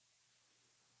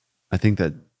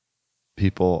that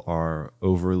people are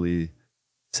overly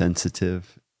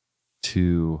sensitive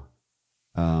to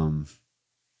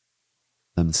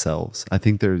themselves. I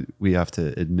think we have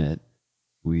to admit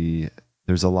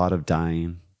there's a lot of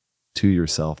dying to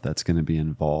yourself that's going to be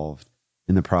involved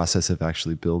in the process of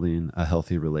actually building a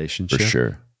healthy relationship. For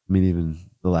sure. I mean, even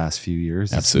the last few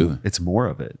years, Absolutely. it's more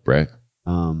of it. Right.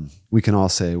 We can all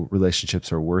say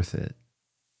relationships are worth it,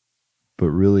 but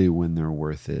really when they're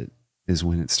worth it is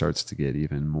when it starts to get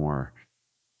even more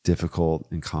difficult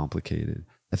and complicated.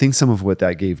 I think some of what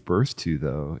that gave birth to,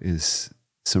 though, is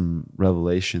some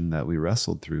revelation that we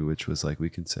wrestled through, which was like, we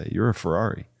can say, you're a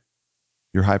Ferrari,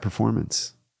 you're high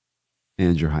performance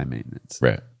and you're high maintenance.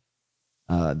 Right.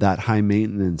 That high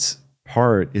maintenance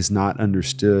part is not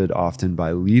understood often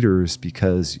by leaders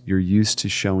because you're used to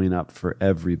showing up for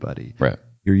everybody. Right.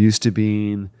 You're used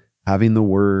to having the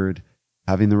word,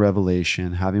 having the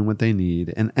revelation, having what they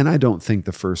need. And I don't think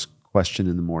the first question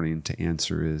in the morning to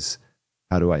answer is,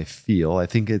 how do I feel? I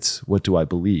think it's, what do I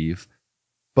believe?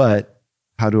 But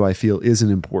how do I feel is an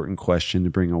important question to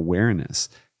bring awareness.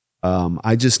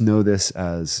 I just know this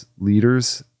as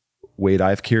leaders, weight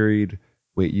I've carried,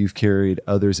 weight you've carried,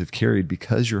 others have carried,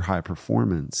 because you're high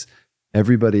performance.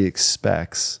 Everybody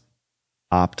expects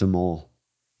optimal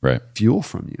fuel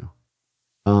from you.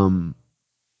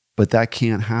 But that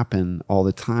can't happen all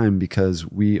the time because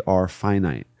we are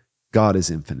finite. God is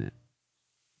infinite,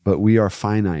 but we are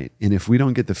finite. And if we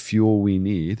don't get the fuel we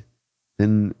need,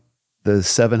 then the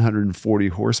 740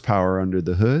 horsepower under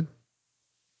the hood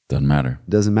doesn't matter.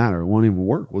 It won't even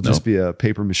work. We'll just be a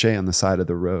paper mache on the side of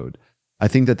the road. I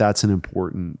think that that's an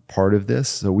important part of this.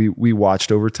 So we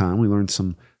watched over time. We learned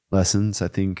some lessons. I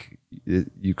think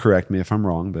you correct me if I'm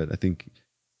wrong, but I think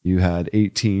you had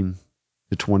 18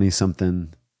 to 20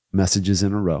 something messages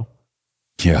in a row.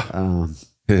 Yeah.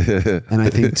 And I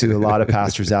think to a lot of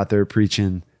pastors out there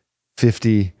preaching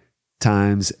 50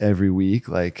 times every week,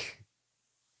 like,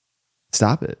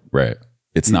 stop it. Right.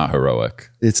 It's not heroic.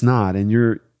 It's not.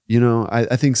 And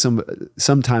I think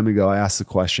some time ago, I asked the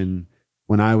question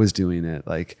when I was doing it,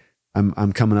 like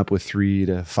I'm coming up with 3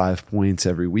 to 5 points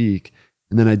every week.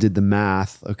 And then I did the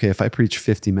math. Okay, if I preach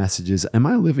 50 messages, am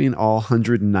I living all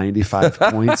 195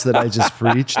 points that I just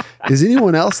preached? Is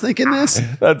anyone else thinking this?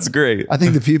 That's great. I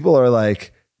think the people are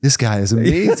like, this guy is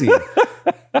amazing.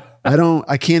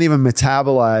 I can't even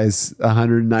metabolize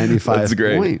 195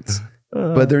 points.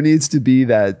 But there needs to be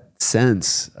that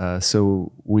sense.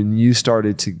 So when you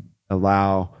started to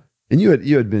allow, and you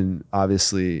had been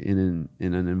obviously in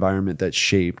an environment that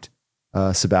shaped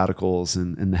sabbaticals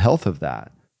and the health of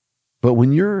that. But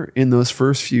when you're in those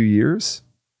first few years,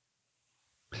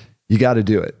 you got to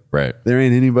do it. Right. There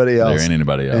ain't anybody else.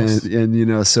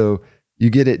 And so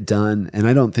you get it done. And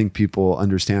I don't think people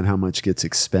understand how much gets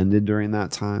expended during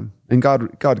that time. And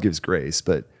God gives grace,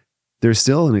 but there's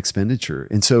still an expenditure.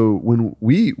 And so when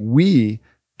we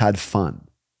had fun,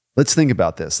 let's think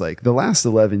about this. Like, the last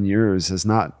 11 years has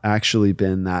not actually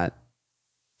been that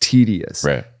tedious.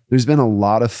 Right. There's been a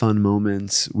lot of fun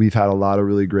moments. We've had a lot of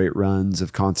really great runs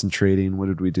of concentrating. What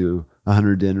did we do?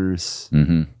 100 dinners.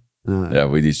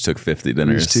 Mm-hmm. We each took 50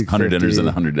 dinners, 100 dinners in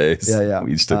 100 days. Yeah.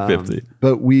 We each took 50.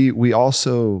 But we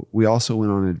also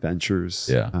went on adventures.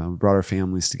 Yeah. Brought our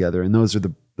families together. And those are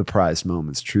the prized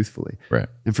moments, truthfully. Right.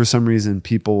 And for some reason,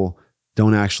 people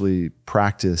don't actually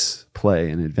practice play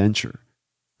and adventure,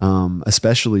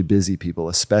 especially busy people,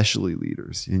 especially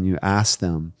leaders. And you ask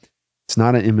them, it's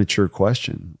not an immature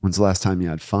question. When's the last time you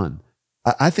had fun?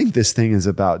 I think this thing is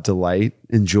about delight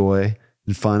and joy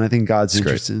and fun. I think God's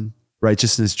interested in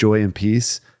righteousness, joy, and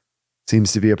peace.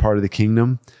 Seems to be a part of the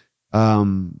kingdom.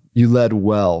 You led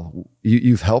well.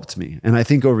 You've helped me. And I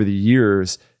think over the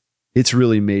years, it's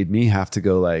really made me have to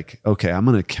go like, okay, I'm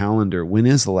going to calendar. When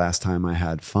is the last time I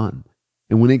had fun?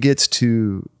 And when it gets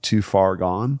too far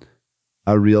gone,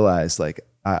 I realize like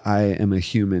I am a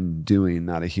human doing,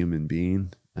 not a human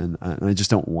being. And I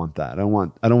just don't want that. I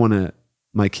don't want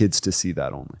my kids to see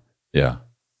that only. Yeah.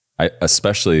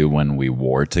 Especially when we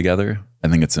war together, I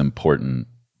think it's important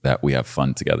that we have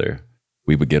fun together.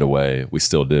 We would get away. We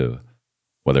still do.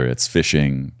 Whether it's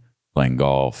fishing, playing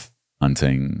golf,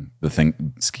 hunting,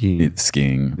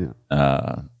 skiing.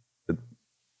 Yeah.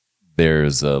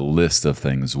 There's a list of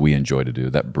things we enjoy to do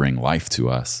that bring life to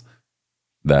us,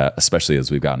 that especially as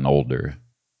we've gotten older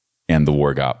and the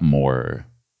war got more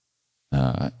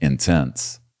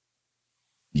intense,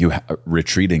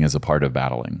 retreating is a part of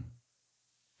battling.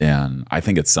 And I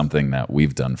think it's something that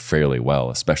we've done fairly well,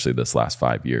 especially this last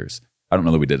 5 years. I don't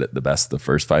know that we did it the best the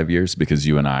first 5 years because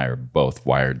you and I are both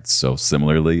wired so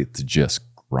similarly to just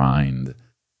grind.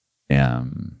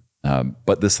 And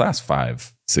but this last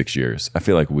 5-6 years, I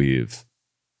feel like we've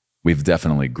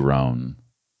definitely grown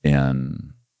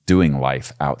in doing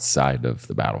life outside of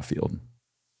the battlefield.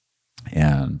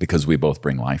 And because we both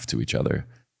bring life to each other,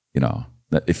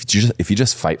 that if you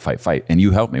just fight, and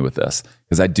you help me with this,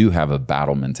 because I do have a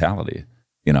battle mentality,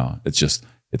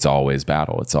 it's always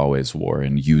battle, it's always war.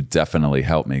 And you definitely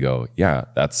help me go, yeah,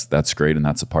 that's great. And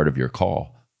that's a part of your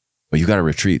call, but you got to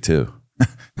retreat too.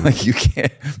 Like you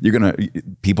can't,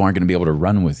 people aren't going to be able to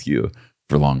run with you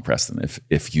for long, Preston,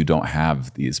 if you don't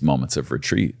have these moments of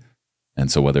retreat. And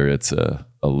so whether it's a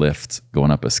lift going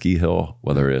up a ski hill,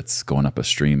 whether it's going up a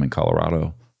stream in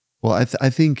Colorado. Well, I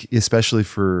think especially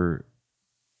for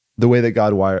the way that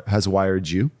God has wired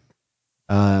you,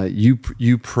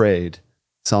 you prayed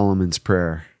Solomon's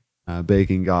prayer,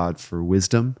 begging God for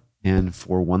wisdom and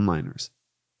for one-liners.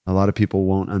 A lot of people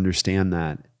won't understand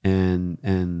that.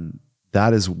 And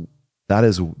that is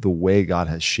the way God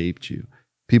has shaped you.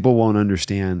 People won't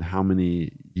understand how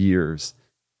many years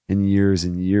and years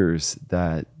and years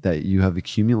that you have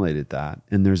accumulated that.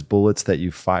 And there's bullets that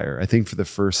you fire. I think for the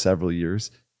first several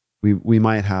years, we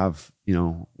might have,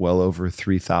 well over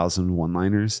 3,000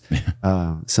 one-liners.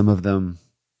 Some of them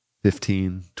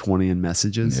 15, 20 in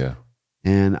messages. Yeah.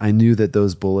 And I knew that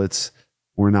those bullets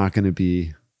were not going to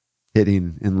be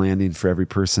hitting and landing for every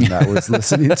person that was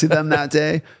listening to them that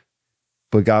day.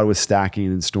 But God was stacking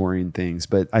and storing things.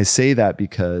 But I say that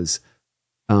because,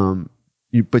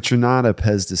 but you're not a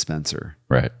Pez dispenser.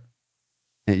 Right.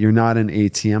 And you're not an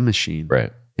ATM machine.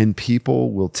 Right. And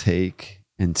people will take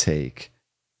and take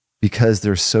because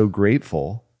they're so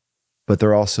grateful, but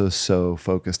they're also so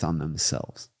focused on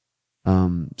themselves.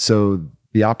 So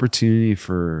the opportunity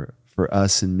for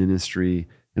us in ministry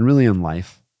and really in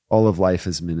life, all of life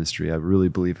is ministry. I really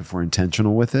believe if we're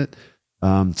intentional with it,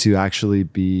 to actually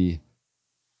be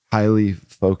highly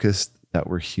focused that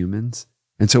we're humans.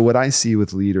 And so what I see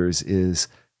with leaders is,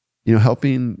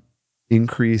 helping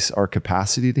increase our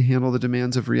capacity to handle the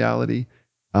demands of reality.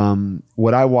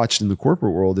 What I watched in the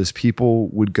corporate world is people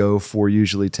would go for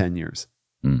usually 10 years.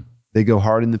 They go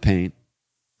hard in the paint.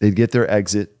 They'd get their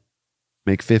exit,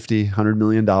 make $50, $100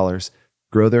 million,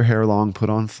 grow their hair long, put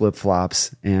on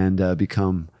flip-flops, and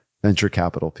become venture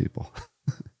capital people.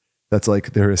 That's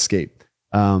like their escape.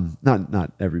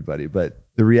 Not everybody, but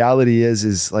the reality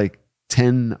is like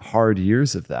 10 hard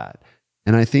years of that.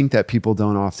 And I think that people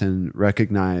don't often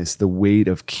recognize the weight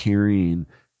of carrying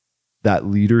that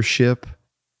leadership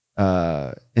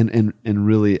and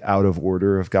really out of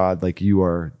order of God, like you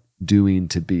are doing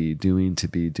to be.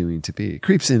 It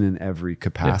creeps in every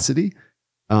capacity,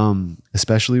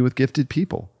 especially with gifted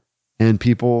people. And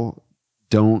people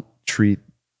don't treat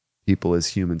people as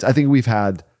humans. I think we've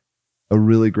had a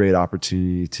really great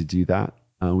opportunity to do that.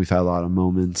 We've had a lot of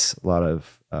moments, a lot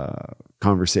of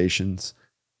conversations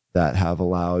that have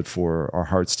allowed for our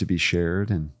hearts to be shared,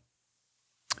 and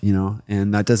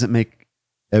that doesn't make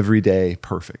every day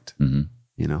perfect.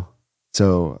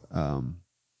 So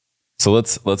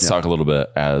let's talk a little bit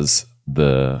as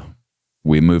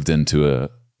we moved into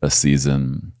a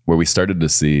season where we started to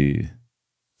see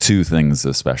two things.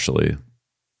 Especially,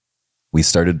 we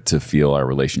started to feel our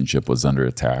relationship was under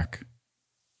attack.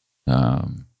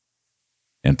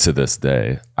 And to this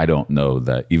day, I don't know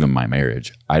that even my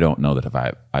marriage, I don't know that if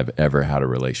I've ever had a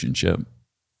relationship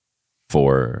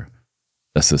for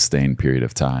a sustained period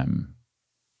of time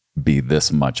be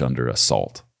this much under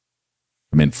assault.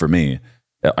 I mean, for me,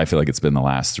 I feel like it's been the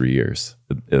last 3 years.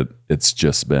 It's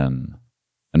just been,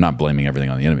 I'm not blaming everything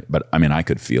on the enemy, but I mean, I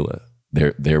could feel it.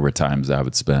 There were times I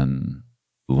would spend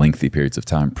lengthy periods of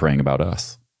time praying about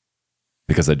us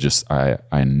because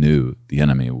I knew the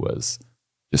enemy was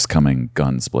just coming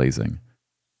guns blazing.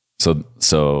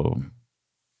 So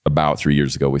about 3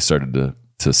 years ago, we started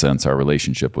to sense our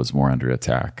relationship was more under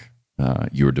attack.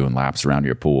 You were doing laps around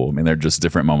your pool. I mean, they're just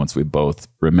different moments we both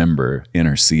remember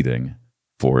interceding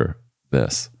for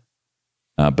this.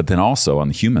 But then also on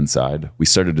the human side, we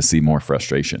started to see more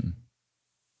frustration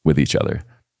with each other.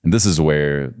 And this is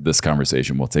where this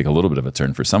conversation will take a little bit of a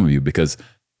turn for some of you, because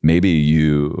maybe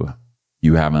you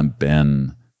haven't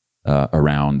been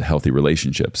around healthy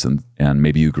relationships, and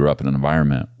maybe you grew up in an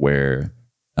environment where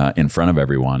in front of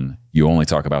everyone, you only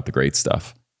talk about the great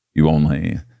stuff. You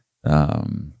only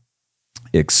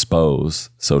expose,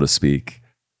 so to speak,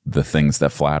 the things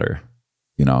that flatter,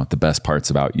 the best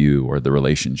parts about you or the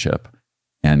relationship.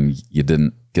 And you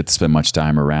didn't get to spend much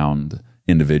time around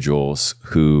individuals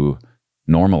who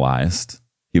normalized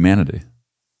humanity.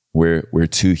 We're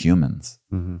two humans.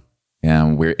 Mm-hmm.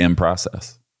 and we're in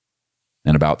process.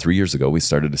 And about 3 years ago, we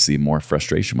started to see more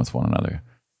frustration with one another.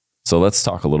 So let's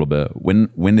talk a little bit.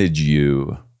 When did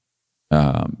you,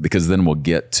 because then we'll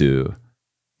get to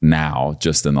now,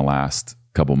 just in the last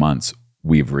couple months,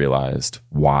 we've realized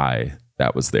why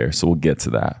that was there. So we'll get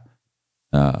to that.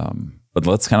 But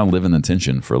let's kind of live in the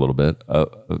tension for a little bit.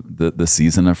 The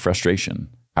season of frustration.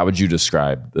 How would you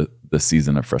describe the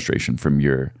season of frustration from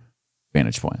your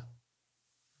vantage point?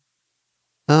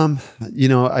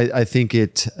 I think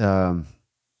it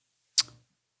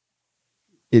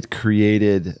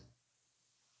created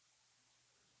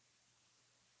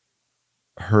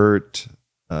hurt,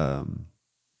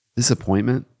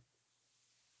 disappointment.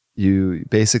 You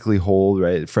basically hold,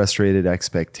 right, frustrated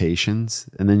expectations,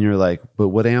 and then you're like, but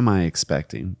what am I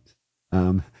expecting?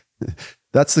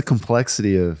 That's the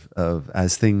complexity of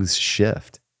as things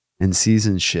shift and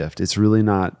seasons shift. It's really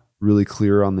not really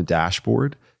clear on the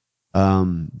dashboard.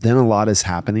 Then a lot is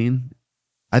happening.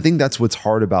 I think that's what's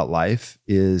hard about life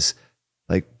is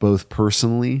like both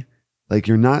personally, like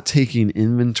you're not taking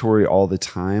inventory all the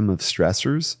time of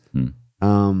stressors.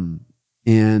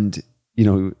 And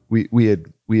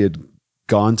we had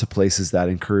gone to places that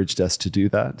encouraged us to do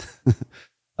that.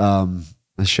 A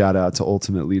shout out to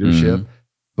Ultimate Leadership.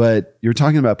 But you're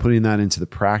talking about putting that into the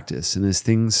practice. And as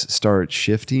things start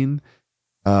shifting,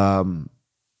 and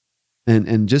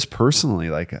just personally,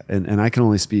 like, and I can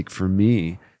only speak for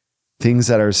me, things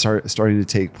that are starting to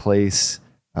take place,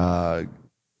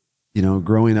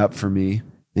 growing up for me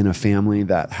in a family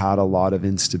that had a lot of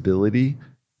instability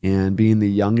and being the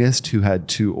youngest who had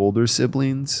two older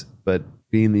siblings, but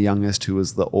being the youngest who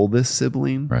was the oldest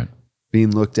sibling, right,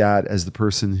 being looked at as the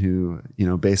person who,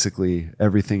 basically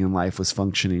everything in life was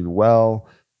functioning well.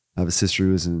 I have a sister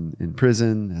who was in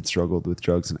prison, had struggled with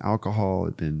drugs and alcohol,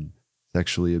 had been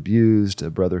sexually abused, a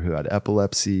brother who had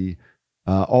epilepsy.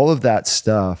 All of that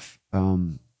stuff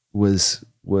was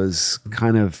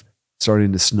kind of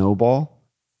starting to snowball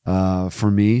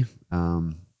for me.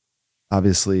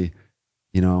 Obviously,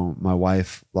 my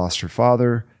wife lost her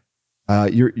father.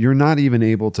 You're not even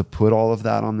able to put all of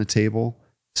that on the table.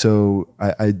 So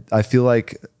I feel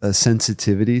like a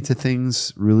sensitivity to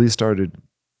things really started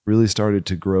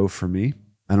to grow for me.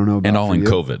 I don't know about and all in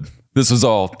COVID. This was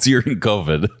all during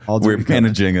COVID. We're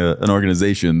managing an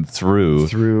organization through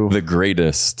the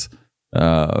greatest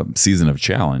season of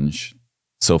challenge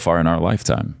so far in our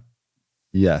lifetime.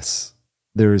 Yes.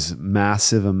 There's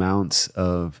massive amounts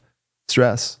of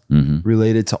stress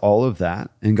related to all of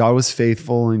that. And God was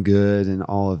faithful and good and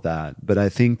all of that. But I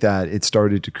think that it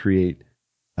started to create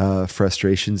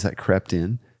frustrations that crept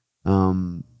in.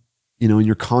 And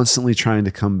you're constantly trying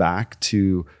to come back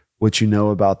to what you know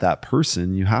about that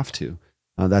person. You have to.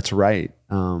 That's right.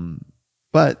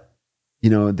 But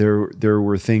there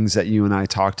were things that you and I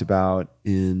talked about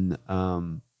in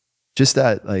just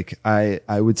that, like I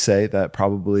would say that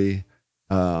probably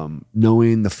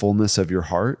knowing the fullness of your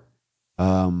heart,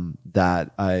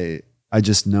 that I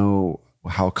just know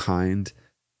how kind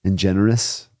and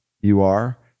generous you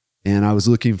are. And I was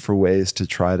looking for ways to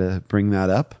try to bring that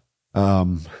up.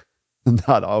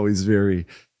 Not always very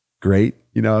great.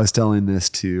 I was telling this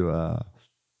to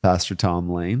Pastor Tom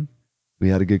Lane. We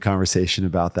had a good conversation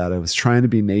about that. I was trying to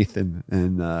be Nathan,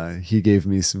 and he gave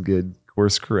me some good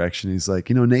course correction. He's like,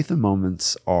 Nathan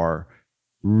moments are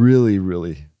really,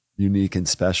 really unique and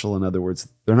special. In other words,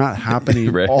 they're not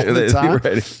happening right. all the time.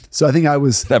 Right. So I think I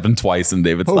was it happened twice in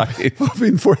David's life.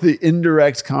 Hoping for the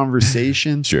indirect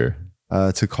conversation sure.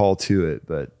 To call to it.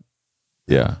 But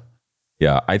yeah.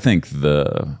 I think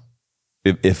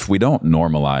if we don't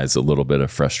normalize a little bit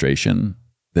of frustration,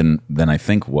 then I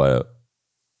think what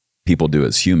people do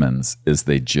as humans is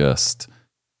they just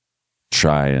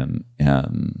try and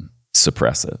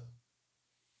suppress it.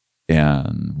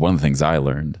 And one of the things I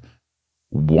learned,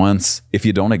 if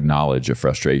you don't acknowledge a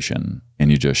frustration and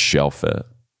you just shelf it,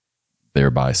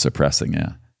 thereby suppressing it,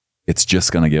 it's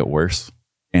just going to get worse,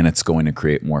 and it's going to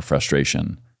create more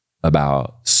frustration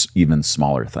about even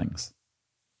smaller things.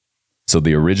 So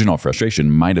the original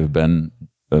frustration might have been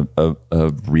a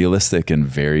realistic and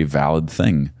very valid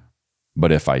thing.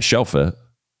 But if I shelf it,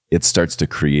 it starts to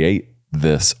create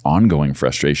this ongoing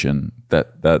frustration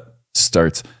that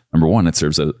starts, number one, it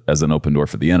serves as an open door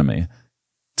for the enemy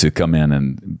to come in.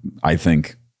 And I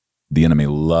think the enemy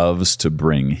loves to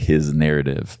bring his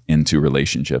narrative into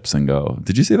relationships and go,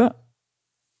 did you see that?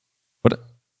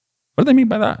 What do they mean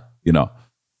by that?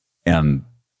 And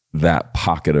that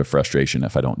pocket of frustration,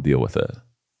 if I don't deal with it,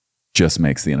 just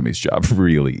makes the enemy's job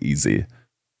really easy.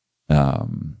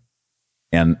 And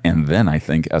then I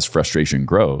think as frustration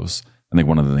grows, I think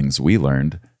one of the things we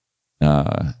learned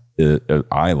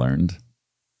I learned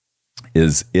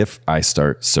is if I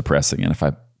start suppressing and if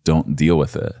I don't deal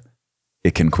with it,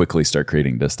 it can quickly start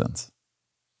creating distance.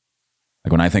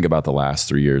 Like when I think about the last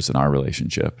 3 years in our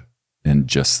relationship and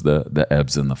just the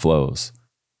ebbs and the flows,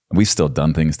 we've still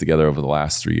done things together over the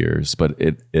last 3 years, but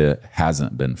it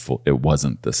hasn't been full. It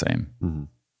wasn't the same.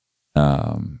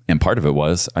 Mm-hmm. And part of it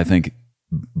was, I think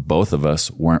both of us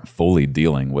weren't fully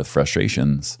dealing with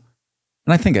frustrations.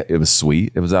 And I think it was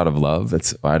sweet. It was out of love.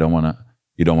 It's, you don't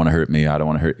want to hurt me. I don't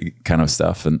want to hurt you kind of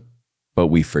stuff. But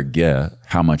we forget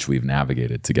how much we've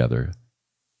navigated together.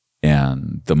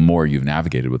 And the more you've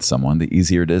navigated with someone, the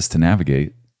easier it is to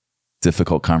navigate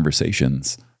difficult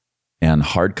conversations. And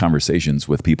hard conversations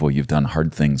with people you've done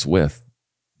hard things with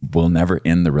will never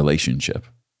end the relationship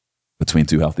between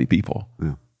two healthy people.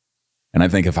 Yeah. And I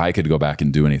think if I could go back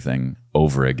and do anything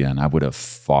over again, I would have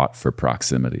fought for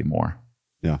proximity more.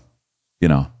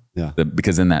 Yeah.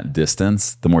 Because in that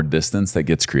distance, the more distance that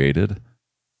gets created,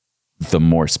 the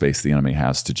more space the enemy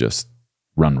has to just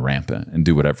run rampant and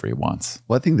do whatever he wants.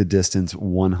 Well, I think the distance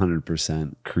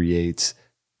 100% creates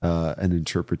an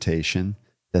interpretation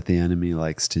that the enemy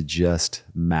likes to just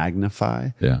magnify.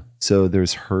 Yeah. So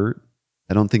there's hurt.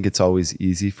 I don't think it's always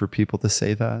easy for people to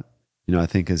say that. I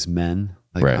think as men,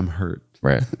 right. I'm hurt.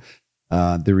 Right.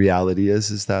 The reality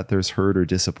is that there's hurt or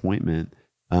disappointment.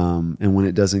 And when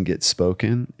it doesn't get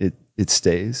spoken, it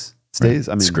stays. Right.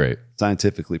 I mean, it's great.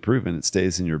 Scientifically proven, it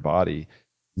stays in your body.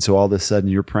 And so all of a sudden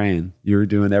you're praying, you're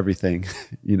doing everything,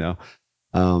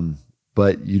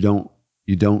 but you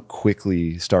don't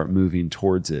quickly start moving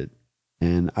towards it.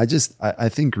 And I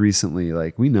think recently,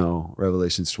 like we know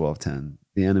Revelations 12:10,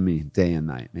 the enemy day and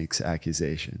night makes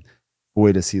accusation.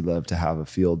 Boy, does he love to have a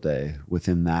field day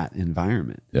within that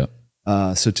environment. Yeah.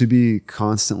 So to be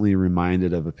constantly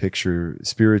reminded of a picture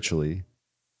spiritually,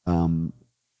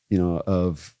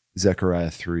 of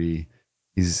Zechariah 3,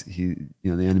 the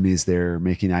enemy is there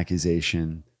making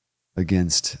accusation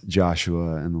against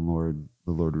Joshua, and the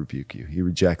Lord rebuke you. He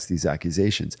rejects these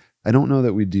accusations. I don't know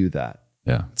that we do that.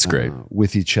 Yeah, it's great.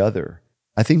 With each other.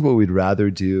 I think what we'd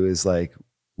rather do is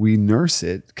we nurse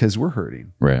it because we're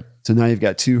hurting. Right. So now you've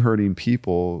got two hurting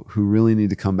people who really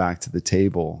need to come back to the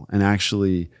table and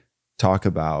actually talk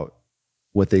about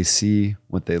what they see,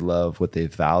 what they love, what they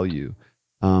value,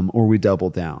 or we double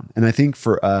down. And I think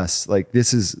for us,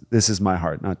 this is my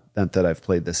heart. Not that I've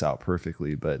played this out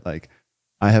perfectly, but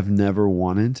I have never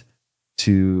wanted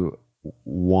to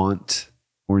want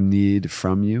or need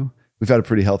from you. We've had a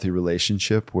pretty healthy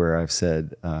relationship where I've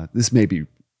said, this may be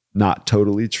not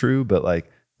totally true, but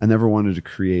I never wanted to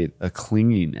create a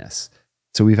clinginess.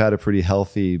 So we've had a pretty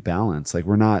healthy balance.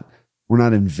 We're not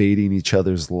invading each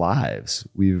other's lives.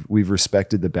 We've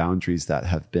respected the boundaries that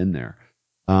have been there.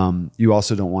 You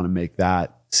also don't want to make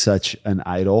that such an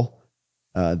idol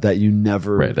that you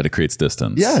never... Right, that it creates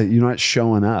distance. Yeah, you're not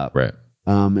showing up. Right.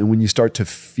 And when you start to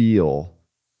feel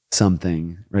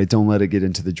something, right, don't let it get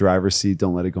into the driver's seat.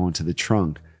 Don't let it go into the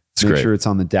trunk. Make sure it's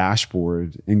on the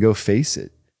dashboard and go face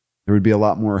it. There would be a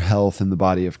lot more health in the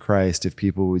body of Christ if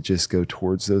people would just go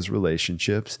towards those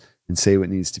relationships and say what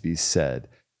needs to be said.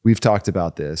 We've talked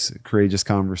about this, courageous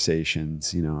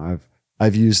conversations.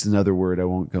 I've used another word. I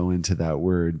won't go into that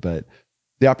word, but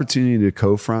the opportunity to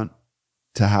co-front,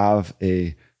 to have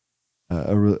a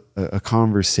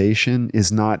conversation is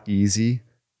not easy.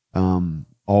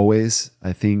 Always,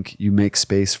 I think you make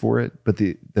space for it. But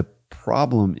the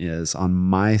problem is on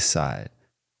my side,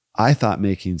 I thought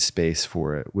making space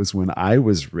for it was when I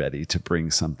was ready to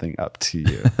bring something up to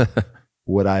you.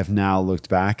 What I've now looked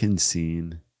back and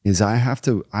seen is I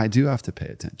do have to pay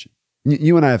attention.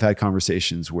 You and I have had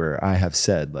conversations where I have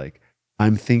said,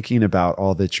 I'm thinking about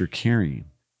all that you're carrying.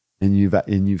 And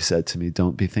you've said to me,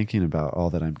 don't be thinking about all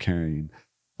that I'm carrying.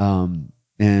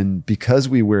 And because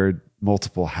we wear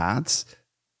multiple hats,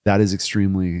 that is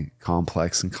extremely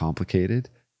complex and complicated.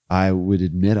 I would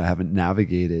admit I haven't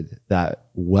navigated that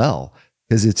well,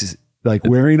 because it's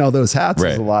wearing all those hats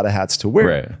is a lot of hats to wear.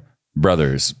 Right.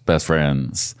 Brothers, best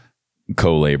friends,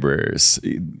 co-laborers,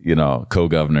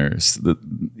 co-governors,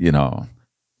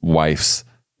 wives,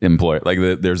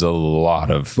 employer. There's a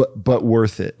lot of, but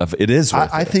worth it. It is worth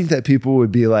it. I think that people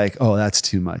would be like, oh, that's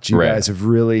too much. You guys have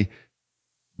really,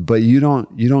 but you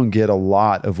don't get a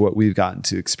lot of what we've gotten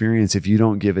to experience if you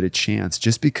don't give it a chance,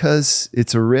 just because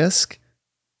it's a risk.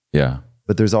 Yeah.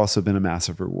 But there's also been a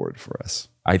massive reward for us.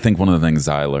 I think one of the things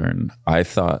I learned, I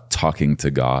thought talking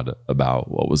to God about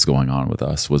what was going on with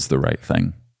us was the right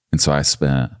thing. And so I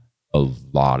spent a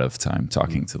lot of time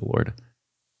talking to the Lord.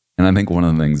 And I think one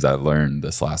of the things I learned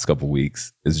this last couple of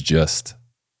weeks is just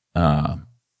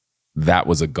that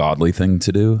was a godly thing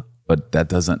to do, but that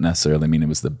doesn't necessarily mean it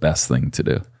was the best thing to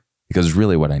do, because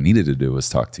really what I needed to do was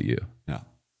talk to you. Yeah.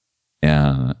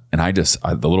 And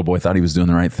the little boy thought he was doing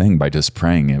the right thing by just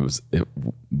praying.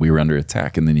 We were under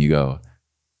attack. And then you go,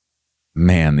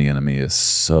 man, the enemy is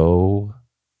so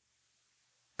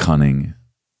cunning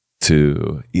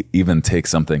to even take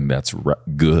something that's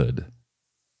good.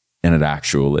 And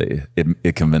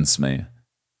it convinced me,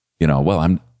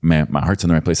 well, my heart's in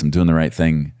the right place. I'm doing the right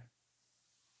thing,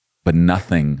 but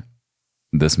nothing,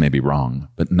 this may be wrong,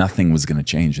 but nothing was going to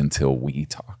change until we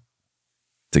talked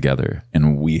together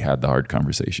and we had the hard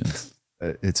conversations.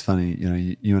 It's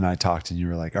funny, you and I talked and you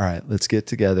were like, all right, let's get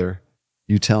together.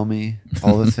 You tell me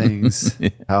all the things,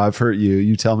 how I've hurt you.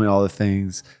 You tell me all the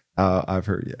things, how I've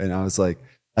hurt you. And I was like,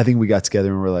 I think we got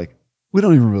together and we're like, we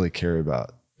don't even really care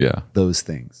about those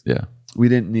things. Yeah. We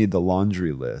didn't need the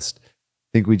laundry list. I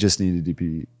think we just needed to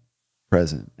be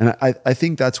present. And I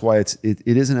think that's why it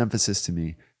is an emphasis to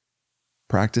me.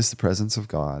 Practice the presence of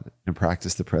God and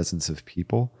practice the presence of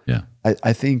people. Yeah.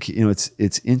 I think,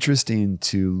 it's interesting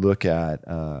to look at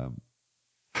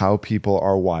how people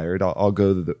are wired. I'll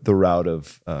go the route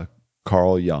of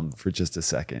Carl Jung for just a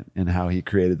second and how he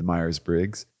created the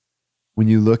Myers-Briggs. When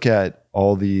you look at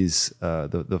all these,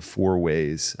 the 4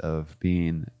 ways of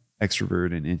being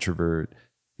extrovert and introvert,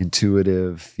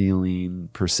 intuitive, feeling,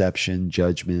 perception,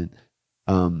 judgment,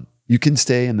 you can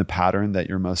stay in the pattern that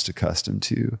you're most accustomed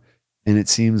to. And it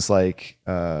seems like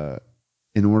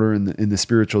in order in the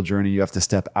spiritual journey, you have to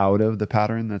step out of the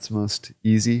pattern that's most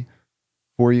easy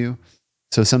for you.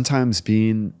 So sometimes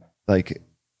being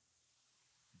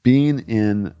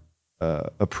in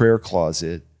a prayer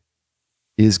closet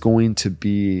is going to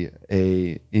be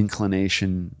a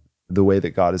inclination, the way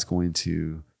that God is going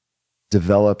to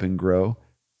develop and grow.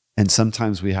 And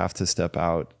sometimes we have to step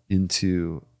out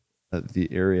into the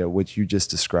area which you just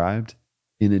described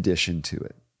in addition to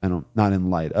it. Not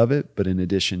in light of it, but in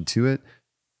addition to it,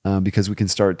 because we can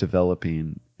start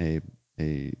developing a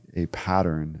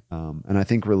pattern. And I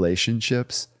think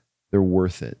relationships, they're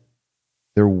worth it.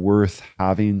 They're worth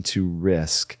having to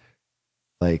risk.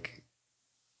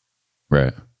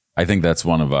 Right. I think that's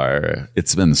one of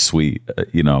it's been sweet.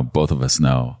 Both of us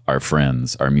know our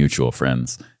friends, our mutual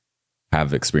friends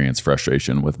have experienced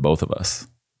frustration with both of us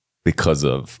because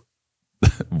of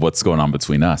what's going on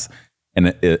between us. And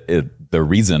the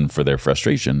reason for their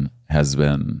frustration has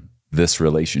been, this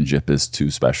relationship is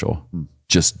too special.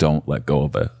 Just don't let go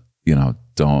of it.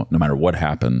 No matter what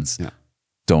happens,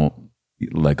 don't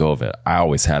let go of it. I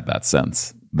always had that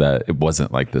sense that it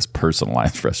wasn't like this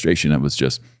personalized frustration. It was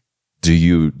just, do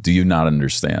you not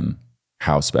understand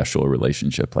how special a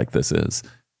relationship like this is?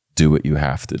 Do what you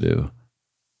have to do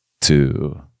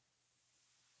to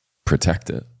protect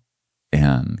it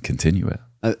and continue it.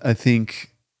 I think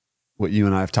what you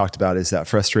and I have talked about is that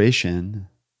frustration,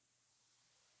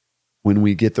 when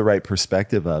we get the right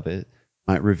perspective of it,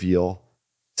 might reveal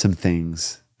some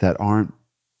things that aren't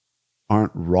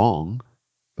wrong,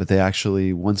 but they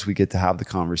actually, once we get to have the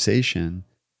conversation,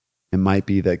 it might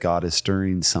be that God is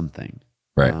stirring something.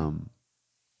 Right.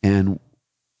 And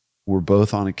we're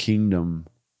both on a kingdom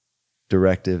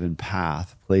directive and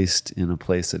path, placed in a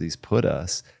place that he's put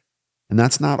us. And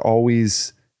that's not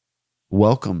always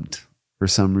welcomed for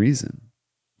some reason.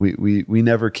 We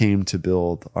never came to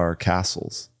build our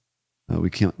castles.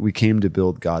 We came to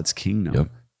build God's kingdom,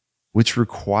 which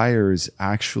requires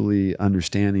actually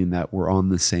understanding that we're on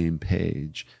the same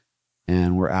page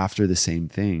and we're after the same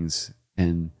things.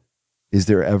 And is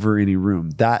there ever any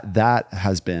room? That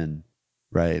has been,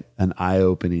 right, an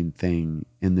eye-opening thing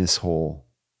in this whole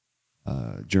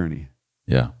journey.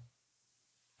 Yeah.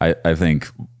 I think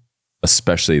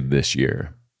especially this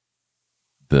year,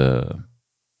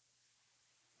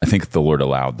 I think the Lord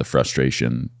allowed the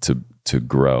frustration to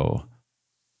grow.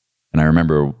 And I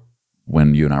remember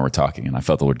when you and I were talking, and I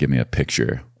felt the Lord give me a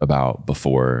picture about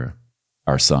before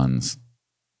our sons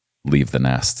leave the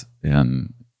nest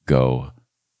and go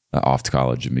off to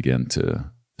college and begin to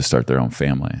start their own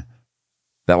family.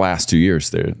 That last 2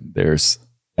 years, there's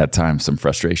at times some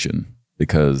frustration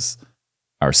because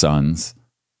our sons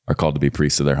are called to be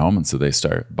priests of their home, and so they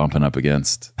start bumping up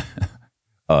against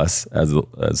us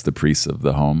as the priests of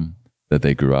the home that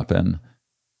they grew up in.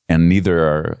 And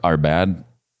neither are bad.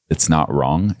 It's not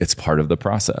wrong. It's part of the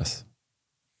process.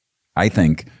 I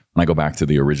think when I go back to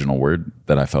the original word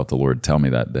that I felt the Lord tell me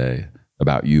that day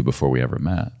about you before we ever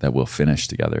met, that we'll finish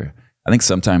together. I think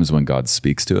sometimes when God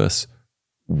speaks to us,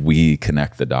 we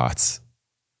connect the dots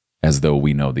as though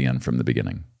we know the end from the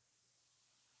beginning.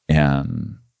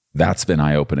 And that's been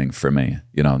eye-opening for me.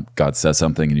 God says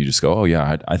something and you just go, oh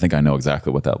yeah, I think I know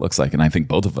exactly what that looks like. And I think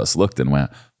both of us looked and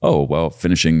went, oh, well,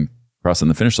 finishing crossing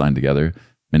the finish line together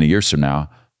many years from now,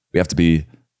 we have to be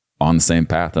on the same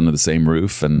path under the same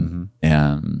roof, and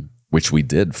which we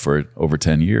did for over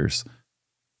 10 years.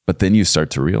 But then you start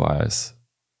to realize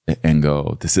and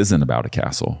go, this isn't about a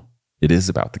castle. It is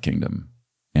about the kingdom.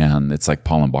 And it's like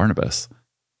Paul and Barnabas.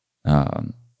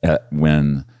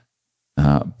 When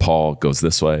Paul goes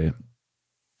this way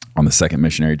on the second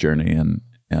missionary journey, and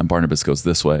Barnabas goes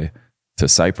this way to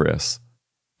Cyprus,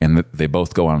 and they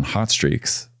both go on hot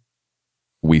streaks,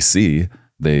 we see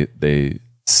they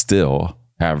still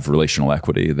have relational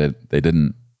equity, that they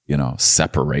didn't,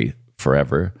 separate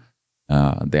forever.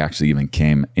 They actually even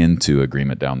came into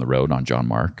agreement down the road on John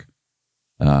Mark.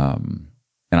 And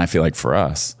I feel like for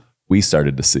us, we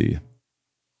started to see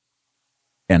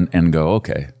and go,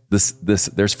 okay, this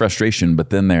there's frustration, but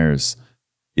then there's,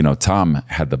 Tom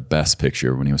had the best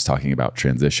picture when he was talking about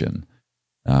transition.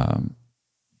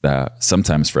 That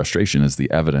sometimes frustration is the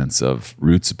evidence of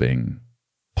roots being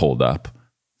pulled up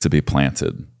to be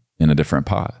planted in a different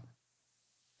pot.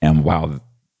 And while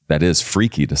that is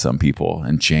freaky to some people,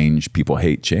 and people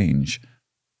hate change,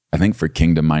 I think for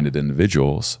kingdom-minded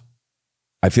individuals,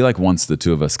 I feel like once the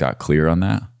two of us got clear on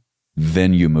that,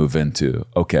 then you move into,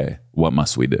 okay, what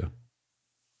must we do?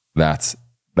 That's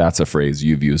a phrase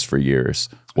you've used for years.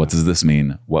 What does this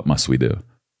mean? What must we do?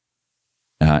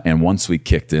 And once we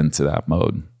kicked into that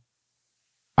mode,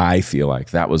 I feel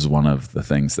like that was one of the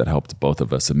things that helped both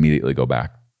of us immediately go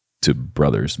back to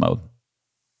brothers mode.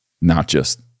 Not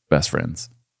just best friends,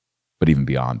 but even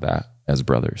beyond that, as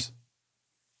brothers.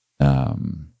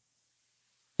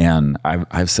 And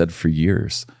I've said for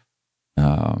years,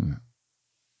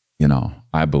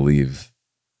 I believe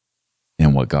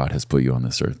in what God has put you on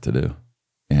this earth to do.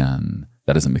 And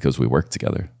that isn't because we work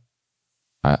together.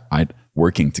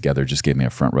 Working together just gave me a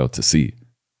front row seat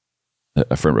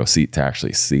to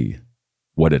actually see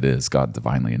what it is God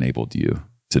divinely enabled you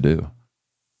to do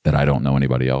that I don't know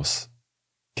anybody else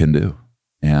can do.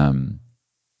 And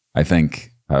I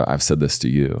think I've said this to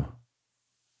you.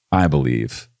 I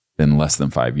believe in less than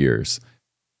 5 years,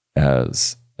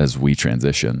 as we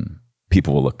transition,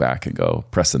 people will look back and go,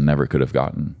 Preston never could have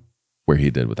gotten where he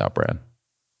did without Brad.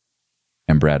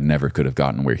 And Brad never could have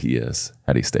gotten where he is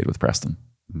had he stayed with Preston.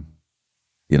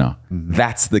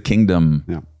 That's the kingdom.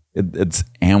 Yeah.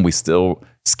 And we still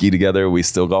ski together. We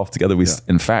still golf together.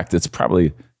 In fact, it's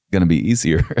probably going to be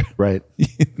easier, right?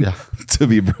 Yeah, to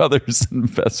be brothers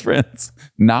and best friends,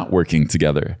 not working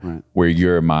together, right, where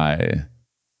you're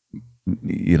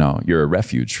you're a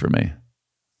refuge for me.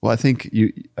 Well, I think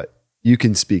you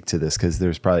can speak to this because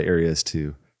there's probably areas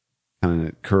to kind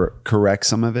of correct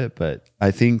some of it. But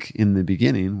I think in the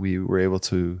beginning we were able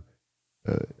to.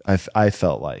 I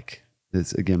felt like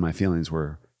this again. My feelings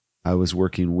were I was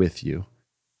working with you.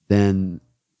 Then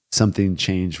something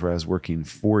changed where I was working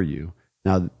for you.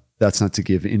 Now that's not to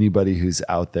give anybody who's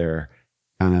out there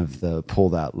kind of the pull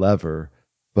that lever,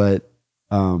 but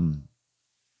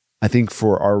I think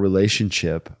for our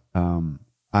relationship,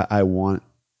 I want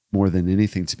more than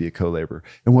anything to be a co-laborer.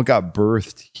 And what got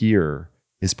birthed here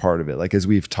is part of it. Like as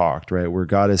we've talked, right, where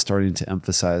God is starting to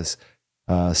emphasize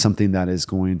something that is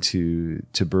going to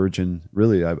burgeon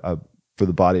really for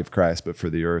the body of Christ, but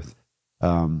for the earth,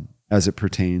 as it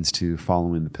pertains to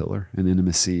following the pillar and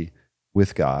intimacy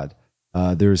with God.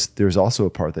 There's also a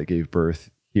part that gave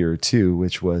birth here too,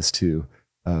 which was to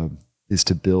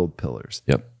build pillars.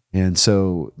 Yep. And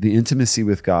so the intimacy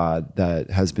with God that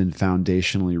has been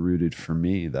foundationally rooted for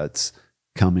me, that's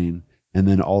coming, and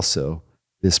then also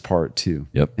this part too.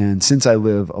 Yep. And since I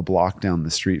live a block down the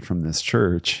street from this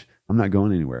church, I'm not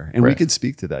going anywhere. And right, we could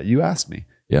speak to that. You asked me.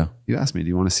 Yeah. You asked me, do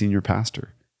you want a senior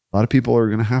pastor? A lot of people are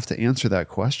going to have to answer that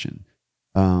question.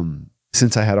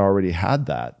 Since I had already had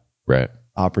that right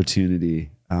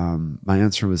opportunity, my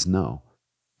answer was no.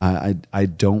 I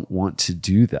don't want to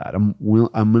do that. I'm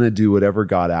going to do whatever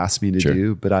God asked me to sure,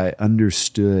 do, but I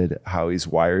understood how he's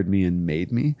wired me and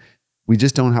made me. We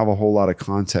just don't have a whole lot of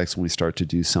context when we start to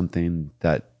do something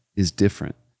that is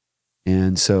different.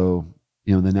 And so,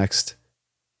 the next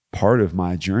part of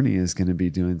my journey is going to be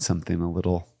doing something a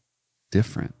little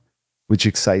different, which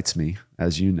excites me,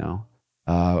 as you know.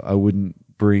 I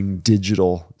wouldn't bring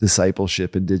digital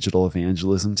discipleship and digital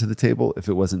evangelism to the table if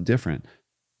it wasn't different.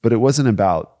 But it wasn't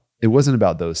about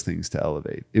those things to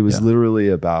elevate. It was literally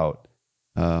about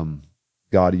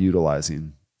God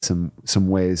utilizing some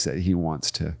ways that he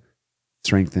wants to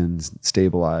strengthen,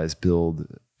 stabilize, build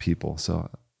people. So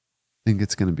I think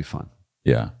it's going to be fun.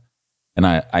 Yeah. And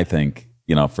I think,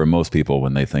 for most people,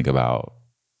 when they think about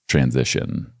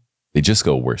transition, they just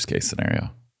go worst case scenario,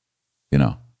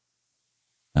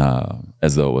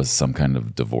 as though it was some kind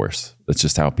of divorce. That's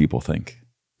just how people think,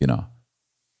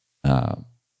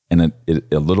 And it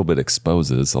a little bit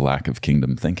exposes a lack of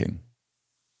kingdom thinking.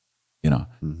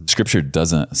 Scripture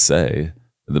doesn't say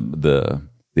the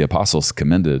apostles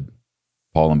commended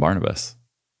Paul and Barnabas,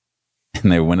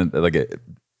 and they went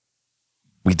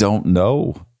we don't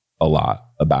know a lot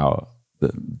about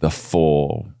the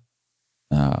full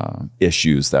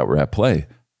issues that were at play,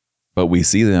 but we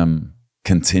see them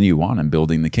continue on and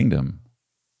building the kingdom,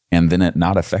 and then it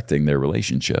not affecting their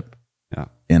relationship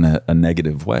in a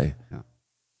negative way. Yeah.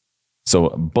 So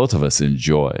both of us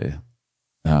enjoy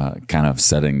kind of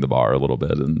setting the bar a little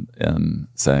bit and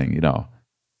saying,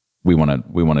 we want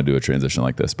to do a transition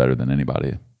like this better than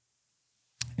anybody.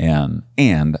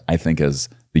 And I think as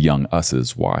the young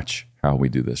us's watch how we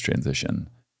do this transition,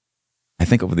 I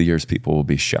think over the years, people will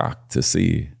be shocked to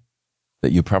see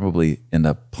that you probably end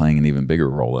up playing an even bigger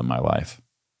role in my life,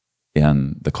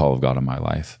 in the call of God in my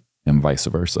life, and vice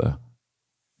versa,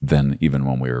 than even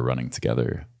when we were running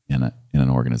together in an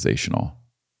organizational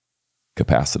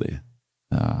capacity.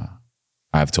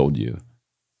 I've told you,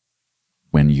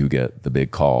 when you get the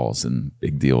big calls and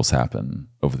big deals happen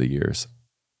over the years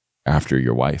after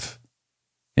your wife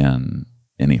in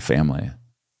any family,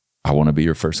 I want to be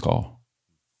your first call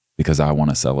because I want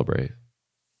to celebrate.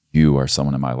 You are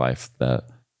someone in my life that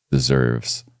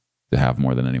deserves to have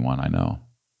more than anyone I know.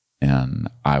 And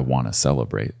I want to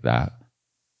celebrate that.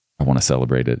 I want to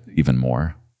celebrate it even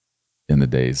more in the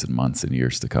days and months and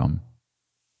years to come,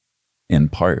 in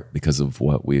part because of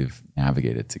what we've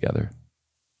navigated together.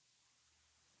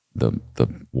 The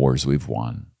wars we've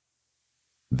won,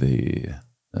 the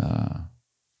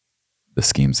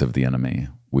schemes of the enemy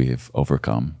we've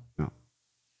overcome.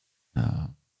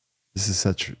 This is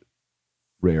such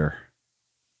rare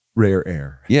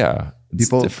air. Yeah.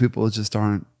 People just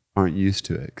aren't used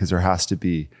to it because there has to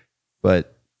be,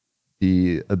 but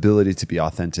the ability to be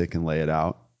authentic and lay it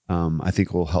out, I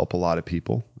think will help a lot of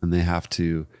people, and they have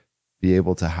to be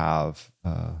able to have,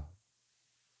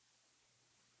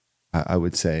 I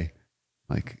would say,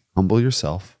 like, humble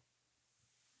yourself,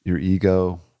 your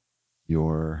ego,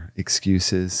 your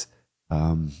excuses,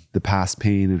 the past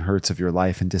pain and hurts of your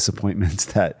life and disappointments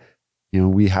that,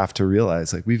 we have to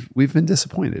realize, like, we've been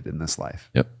disappointed in this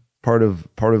life. Yep. Part of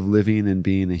living and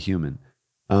being a human.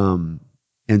 And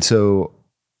so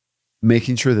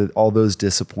making sure that all those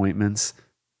disappointments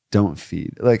don't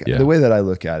feed. The way that I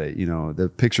look at it, the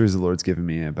pictures the Lord's given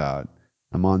me about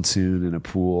a monsoon and a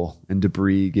pool and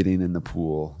debris getting in the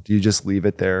pool. Do you just leave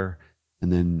it there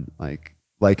and then, like,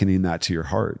 likening that to your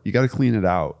heart? You got to clean it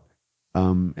out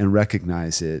and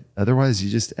recognize it. Otherwise, you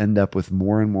just end up with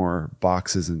more and more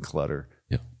boxes and clutter.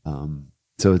 Yeah.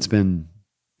 So it's been,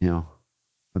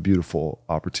 a beautiful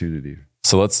opportunity.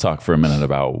 So let's talk for a minute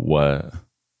about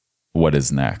what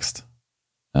is next.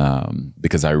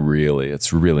 Because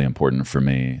it's really important for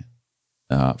me,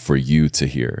 for you to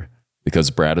hear, because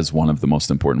Brad is one of the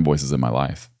most important voices in my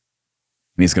life,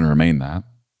 and he's going to remain that.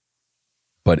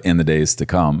 But in the days to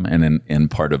come, and in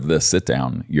part of this sit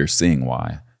down, you're seeing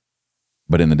why.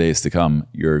 But in the days to come,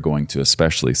 you're going to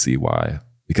especially see why.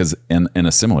 Because in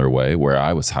a similar way, where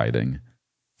I was hiding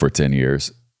for 10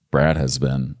 years, Brad has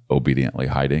been obediently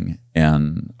hiding.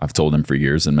 And I've told him for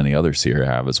years, and many others here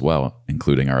have as well,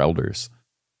 including our elders.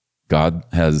 God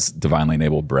has divinely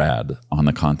enabled Brad on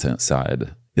the content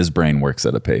side. His brain works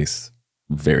at a pace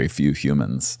very few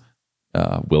humans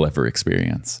will ever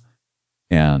experience.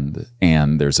 And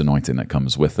there's anointing that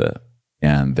comes with it.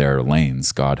 And there are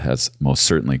lanes God has most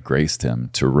certainly graced him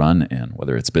to run in,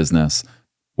 whether it's business,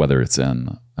 whether it's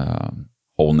in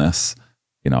wholeness,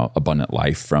 abundant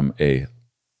life from a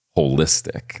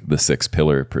holistic, the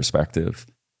 6-pillar perspective.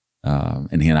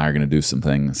 And he and I are going to do some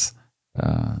things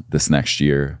this next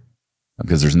year,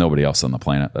 because there's nobody else on the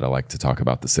planet that I like to talk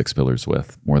about the 6 pillars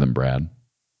with more than Brad.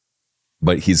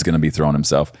 But he's going to be throwing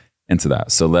himself into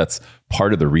that. So that's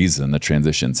part of the reason the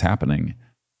transition's happening,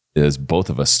 is both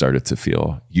of us started to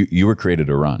feel you were created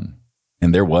to run.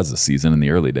 And there was a season in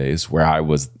the early days where I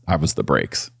was the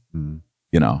brakes, and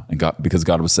because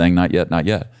God was saying, not yet, not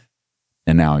yet.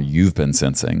 And now you've been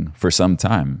sensing for some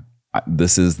time,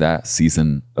 this is that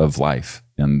season of life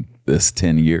in this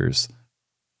 10 years.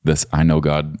 I know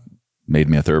God made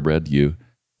me a thoroughbred,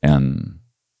 and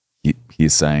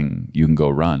he's saying, you can go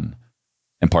run.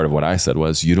 And part of what I said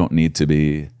was, you don't need to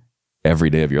be every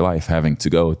day of your life having to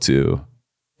go to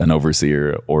an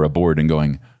overseer or a board and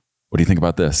going, what do you think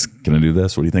about this? Can I do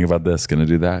this? What do you think about this? Can I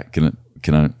do that? Can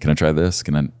I try this?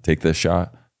 Can I take this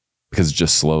shot? Because it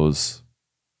just slows,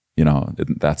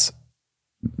 that's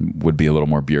would be a little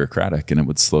more bureaucratic, and it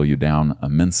would slow you down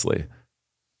immensely.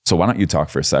 So why don't you talk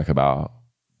for a sec about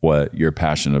what you're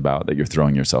passionate about that you're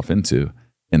throwing yourself into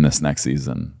in this next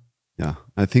season, Yeah.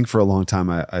 I think for a long time,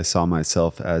 I saw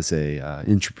myself as a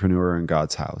entrepreneur in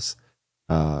God's house,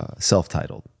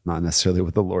 self-titled, not necessarily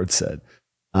what the Lord said.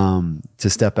 To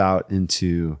step out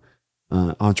into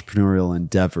entrepreneurial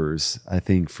endeavors, I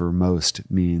think for most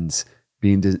means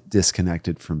being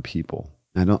disconnected from people.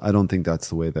 I don't think that's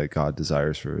the way that God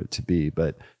desires for it to be.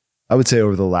 But I would say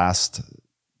over the last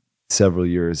several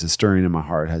years, the stirring in my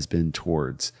heart has been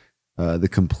towards the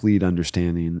complete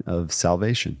understanding of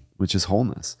salvation, which is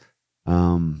wholeness.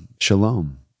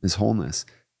 Shalom is wholeness.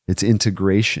 It's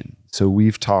integration. So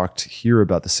we've talked here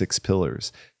about the 6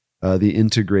 pillars, the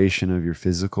integration of your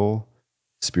physical,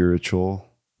 spiritual,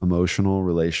 emotional,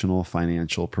 relational,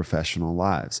 financial, professional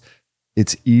lives.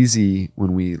 It's easy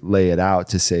when we lay it out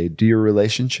to say, do your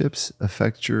relationships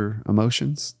affect your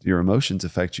emotions? Do your emotions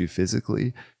affect you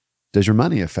physically? Does your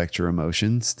money affect your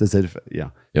emotions? Does it?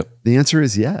 Yeah. Yep. The answer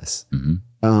is yes.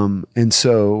 Mm-hmm. And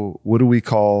so what do we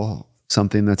call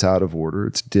something that's out of order?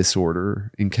 It's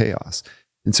disorder and chaos.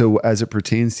 And so as it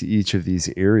pertains to each of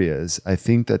these areas, I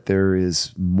think that there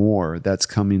is more that's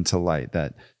coming to light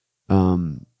that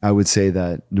I would say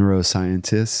that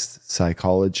neuroscientists,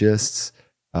 psychologists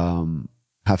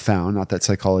have found, not that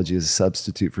psychology is a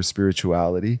substitute for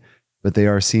spirituality, but they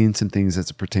are seeing some things as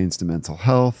it pertains to mental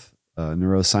health.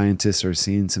 Neuroscientists are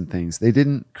seeing some things. They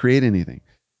didn't create anything.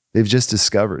 They've just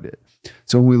discovered it.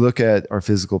 So when we look at our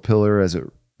physical pillar as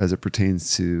it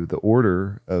pertains to the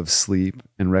order of sleep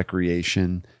and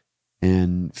recreation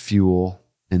and fuel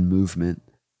and movement,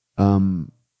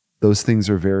 those things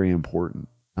are very important.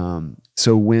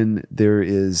 So when there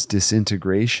is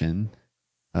disintegration,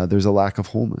 there's a lack of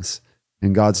wholeness,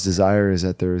 and God's desire is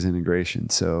that there is integration.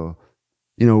 So,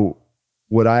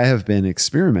 what I have been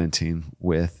experimenting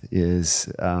with is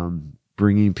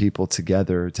bringing people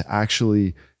together to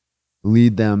actually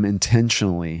lead them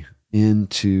intentionally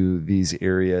into these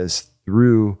areas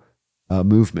through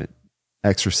movement,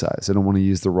 exercise. I don't want to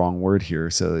use the wrong word here,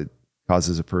 so it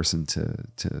causes a person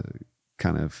to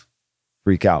kind of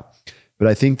freak out. But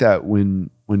I think that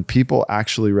when people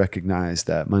actually recognize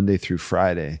that Monday through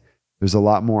Friday, there's a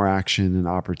lot more action and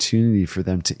opportunity for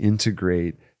them to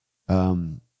integrate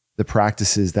the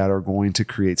practices that are going to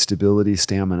create stability,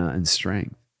 stamina, and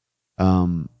strength.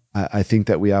 I think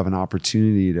that we have an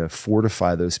opportunity to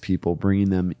fortify those people, bringing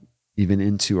them even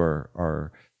into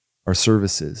our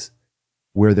services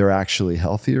where they're actually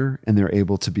healthier and they're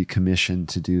able to be commissioned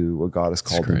to do what God has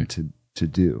called them to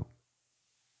do.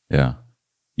 Yeah.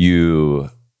 You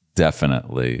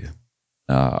definitely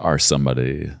are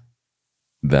somebody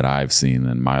that I've seen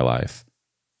in my life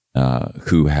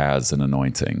who has an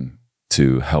anointing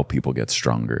to help people get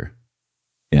stronger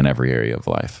in every area of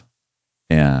life.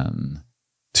 And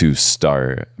to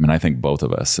start, I think both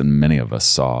of us and many of us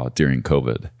saw during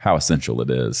COVID how essential it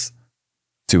is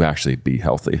to actually be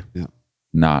healthy,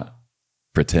 not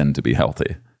pretend to be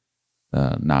healthy,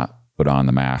 not put on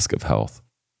the mask of health,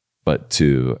 but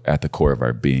to, at the core of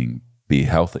our being, be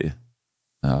healthy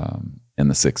in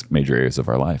the 6 major areas of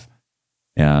our life.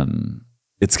 And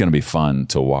it's going to be fun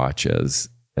to watch as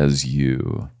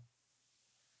you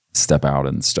step out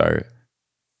and start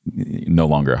no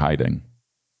longer hiding,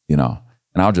 And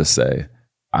I'll just say,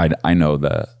 I know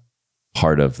that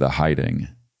part of the hiding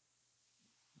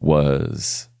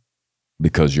was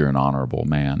because you're an honorable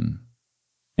man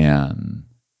and,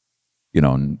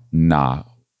 not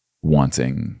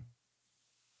wanting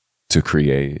to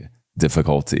create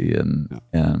difficulty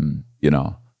and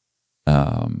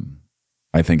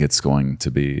I think it's going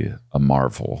to be a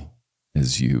marvel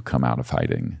as you come out of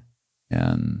hiding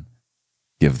and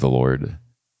give the Lord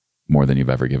more than you've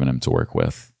ever given him to work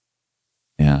with.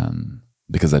 And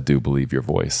because I do believe your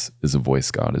voice is a voice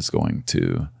God is going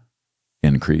to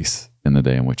increase in the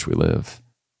day in which we live,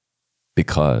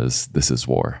 because this is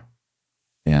war.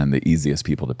 And the easiest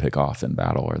people to pick off in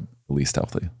battle are the least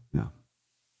healthy. Yeah.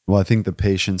 Well, I think the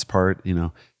patience part,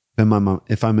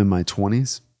 if I'm in my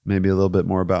 20s, maybe a little bit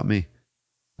more about me.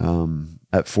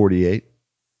 At 48,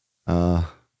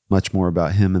 much more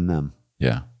about him and them.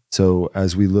 Yeah. So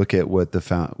as we look at what the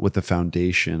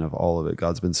foundation of all of it,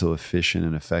 God's been so efficient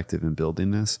and effective in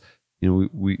building this.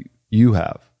 You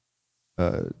have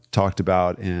talked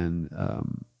about and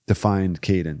defined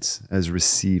cadence as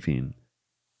receiving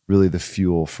really the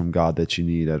fuel from God that you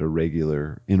need at a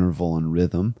regular interval and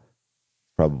rhythm.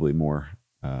 Probably more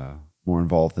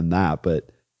involved than that, but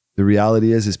the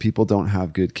reality is people don't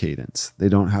have good cadence. They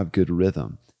don't have good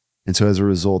rhythm. And so as a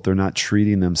result, they're not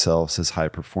treating themselves as high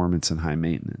performance and high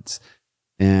maintenance.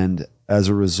 And as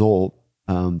a result,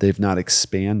 they've not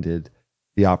expanded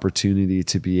the opportunity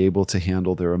to be able to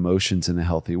handle their emotions in a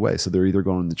healthy way. So they're either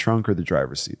going in the trunk or the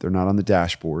driver's seat. They're not on the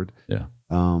dashboard. Yeah.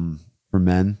 For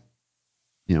men,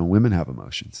 women have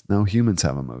emotions. No, humans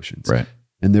have emotions. Right.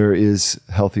 And there is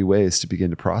healthy ways to begin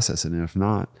to process it. And if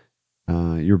not,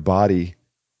 your body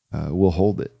will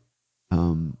hold it.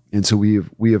 And so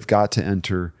we have got to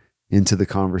enter into the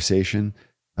conversation.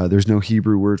 There's no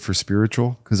Hebrew word for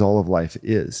spiritual because all of life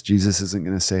is. Jesus isn't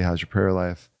going to say, how's your prayer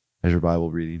life? How's your Bible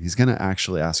reading? He's going to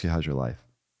actually ask you, how's your life?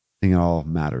 I think it all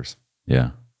matters.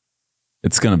 Yeah.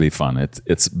 It's going to be fun.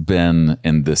 It's been,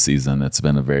 in this season, it's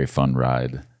been a very fun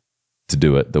ride to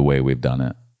do it the way we've done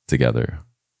it together.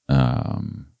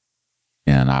 And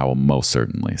I will most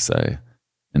certainly say,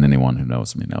 and anyone who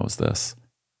knows me knows this,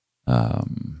 I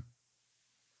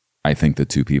think the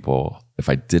two people, if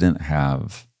I didn't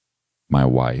have my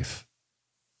wife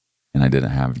and I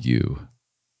didn't have you,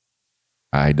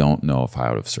 I don't know if I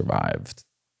would have survived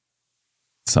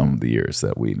some of the years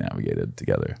that we navigated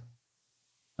together.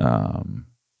 And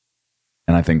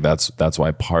I think that's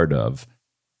why part of,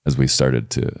 as we started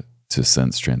to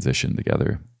sense transition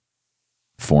together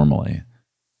formally,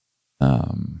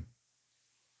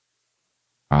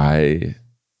 I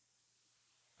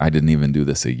didn't even do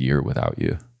this a year without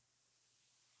you.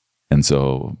 And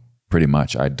so pretty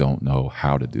much I don't know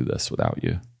how to do this without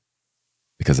you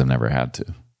because I've never had to.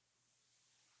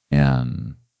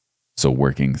 And so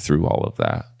working through all of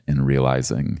that and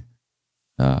realizing,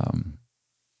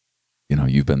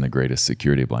 you've been the greatest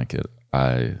security blanket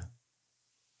I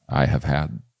have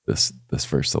had this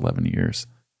first 11 years.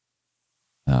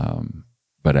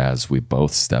 But as we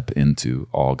both step into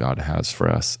all God has for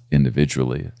us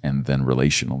individually and then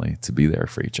relationally to be there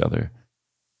for each other,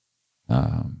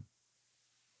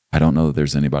 I don't know that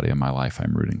there's anybody in my life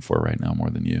I'm rooting for right now more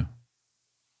than you,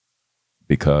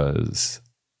 because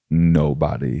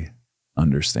nobody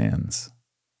understands.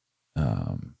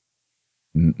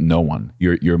 No one,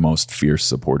 your most fierce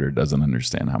supporter doesn't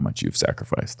understand how much you've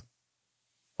sacrificed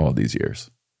all these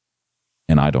years.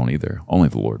 And I don't either. Only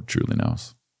the Lord truly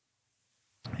knows.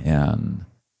 And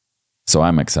so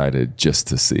I'm excited just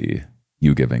to see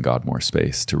you giving God more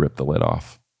space to rip the lid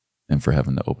off and for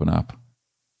heaven to open up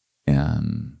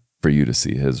and for you to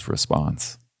see his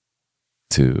response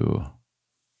to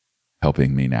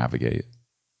helping me navigate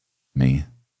me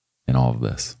in all of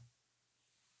this.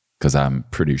 Because I'm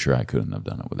pretty sure I couldn't have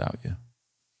done it without you.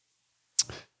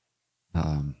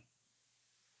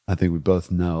 I think we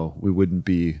both know we wouldn't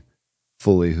be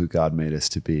fully who God made us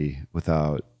to be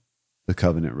without the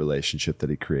covenant relationship that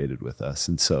he created with us.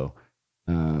 And so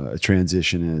a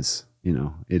transition is,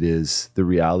 it is the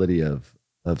reality of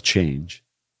change.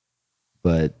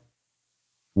 But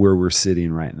where we're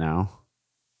sitting right now,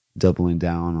 doubling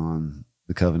down on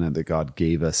the covenant that God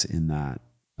gave us in that,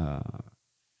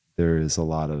 there is a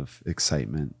lot of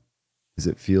excitement because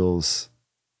it feels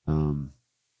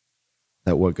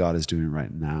that what God is doing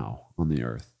right now on the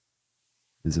earth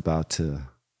is about to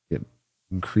get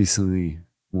increasingly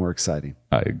more exciting.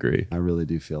 I agree. I really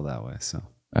do feel that way. So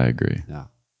I agree. Yeah.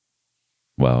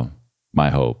 Well, my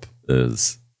hope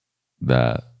is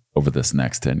that over this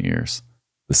next 10 years,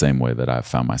 the same way that I've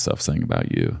found myself saying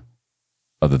about you,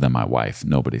 other than my wife,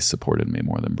 nobody supported me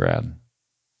more than Brad,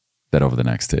 that over the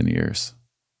next 10 years,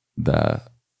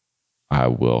 that I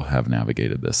will have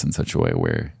navigated this in such a way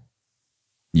where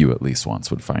you at least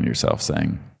once would find yourself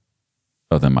saying,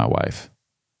 other than my wife,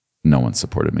 no one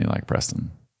supported me like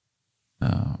Preston.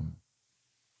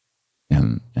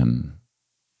 And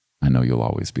I know you'll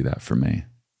always be that for me.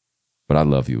 But I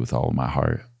love you with all of my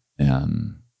heart.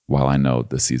 And while I know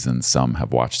this season, some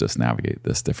have watched us navigate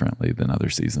this differently than other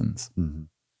seasons.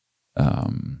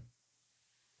 Mm-hmm.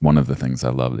 One of the things I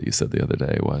love that you said the other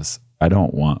day was, I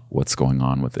don't want what's going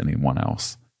on with anyone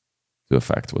else to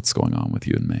affect what's going on with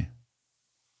you and me.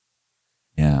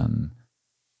 And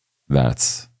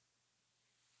that's,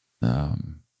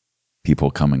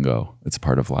 people come and go. It's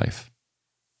part of life.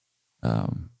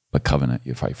 But covenant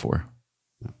you fight for.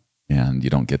 And you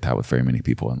don't get that with very many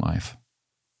people in life.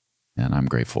 And I'm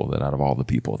grateful that out of all the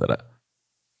people that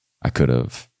I could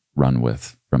have run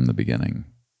with from the beginning,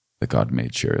 that God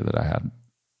made sure that I had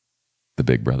the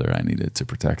big brother I needed to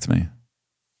protect me,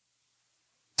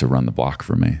 to run the block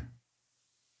for me,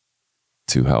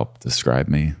 to help describe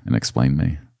me and explain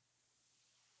me,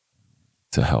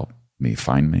 to help me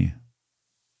find me.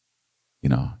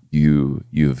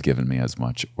 You've given me as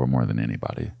much or more than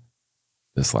anybody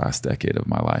this last decade of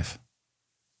my life.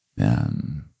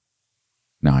 And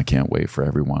now I can't wait for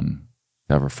everyone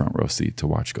to have a front row seat to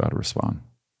watch God respond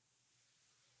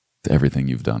to everything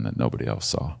you've done that nobody else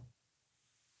saw.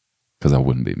 Because I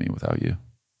wouldn't be me without you.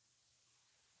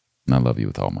 And I love you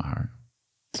with all my heart.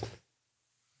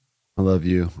 I love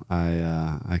you.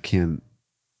 I can't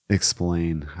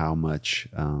explain how much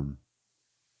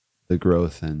the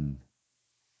growth and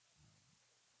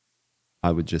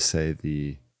I would just say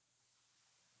the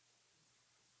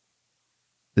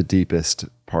deepest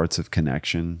parts of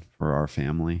connection for our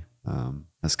family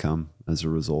has come as a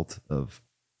result of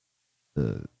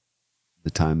the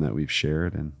time that we've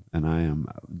shared, and I am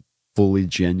fully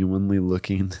genuinely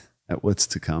looking at what's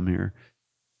to come here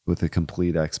with a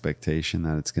complete expectation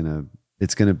that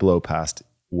it's gonna blow past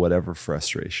whatever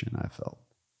frustration I felt,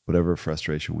 whatever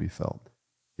frustration we felt,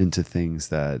 into things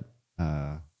that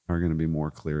are going to be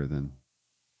more clear than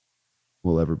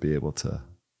we'll ever be able to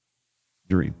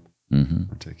dream,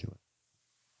 articulate.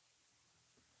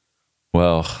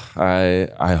 Well,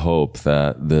 I hope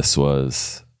that this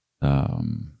was,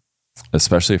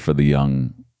 especially for the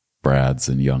young Brads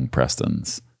and young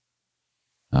Prestons,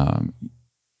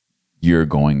 you're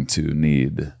going to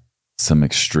need some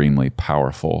extremely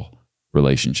powerful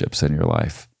relationships in your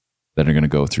life that are going to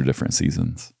go through different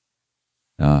seasons.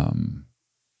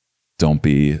 Don't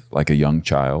be like a young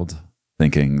child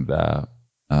thinking that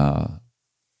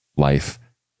life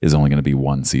is only going to be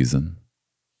one season.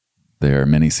 There are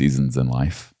many seasons in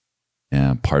life,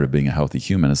 and part of being a healthy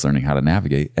human is learning how to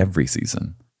navigate every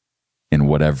season in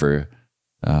whatever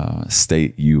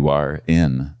state you are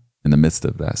in the midst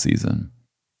of that season.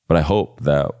 But I hope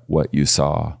that what you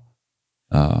saw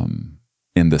in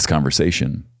this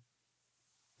conversation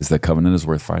is that covenant is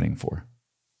worth fighting for.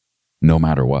 No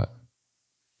matter what,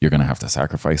 you're going to have to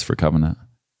sacrifice for covenant.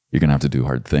 You're going to have to do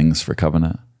hard things for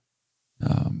covenant.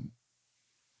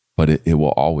 But it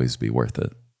will always be worth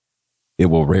it. It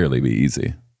will rarely be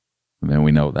easy. I mean,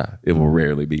 we know that. It will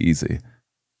rarely be easy.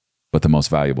 But the most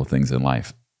valuable things in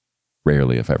life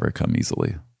rarely, if ever, come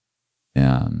easily.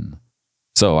 And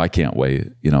so I can't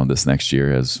wait, this next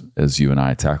year as you and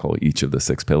I tackle each of the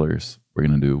 6 pillars. We're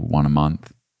going to do one a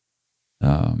month.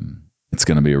 It's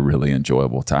going to be a really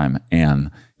enjoyable time.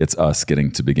 And it's us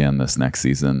getting to begin this next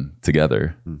season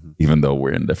together, even though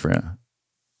we're in different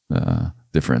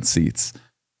seats.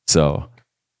 So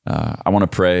I want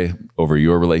to pray over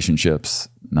your relationships,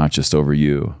 not just over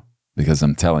you, because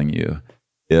I'm telling you,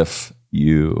 if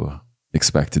you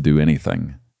expect to do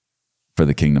anything for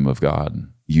the kingdom of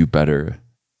God, you better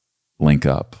link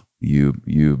up.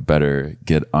 You better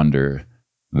get under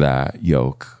that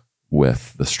yoke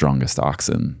with the strongest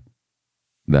oxen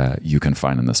that you can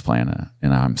find in this planet.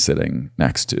 And I'm sitting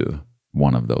next to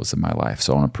one of those in my life.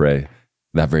 So I want to pray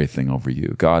that very thing over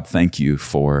you. God, thank you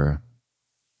for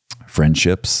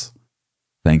friendships.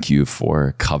 Thank you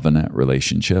for covenant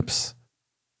relationships.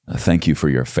 Thank you for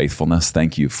your faithfulness.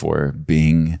 Thank you for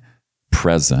being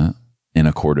present in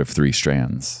a cord of 3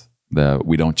 strands, that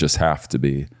we don't just have to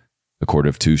be a cord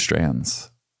of 2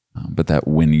 strands, but that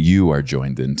when you are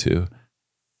joined into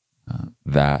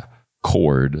that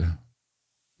cord,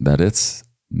 that it's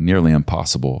nearly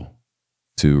impossible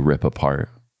to rip apart.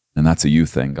 And that's a you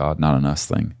thing, God, not an us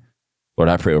thing. Lord,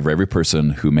 I pray over every person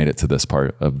who made it to this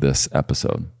part of this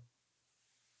episode.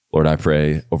 Lord, I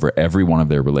pray over every one of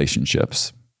their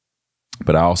relationships.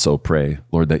 But I also pray,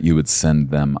 Lord, that you would send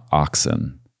them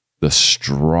oxen, the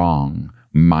strong,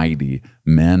 mighty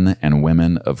men and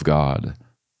women of God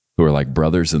who are like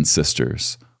brothers and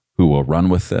sisters, who will run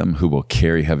with them, who will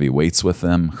carry heavy weights with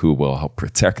them, who will help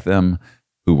protect them,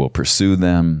 who will pursue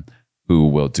them, who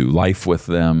will do life with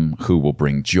them, who will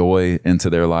bring joy into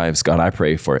their lives. God, I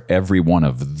pray for every one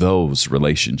of those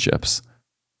relationships.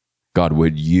 God,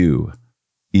 would you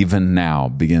even now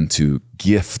begin to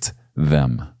gift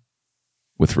them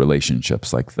with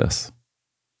relationships like this,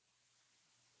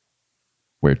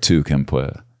 where 2 can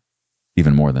put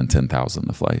even more than 10,000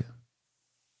 to flight.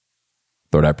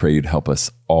 Lord, I pray you'd help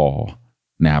us all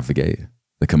navigate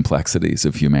the complexities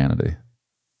of humanity.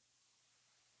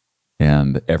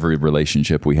 And every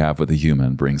relationship we have with a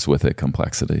human brings with it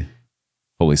complexity.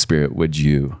 Holy Spirit, would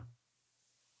you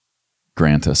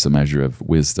grant us a measure of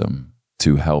wisdom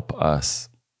to help us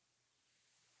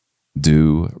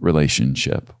do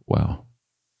relationship well?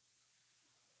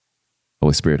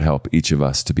 Holy Spirit, help each of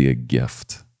us to be a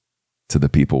gift to the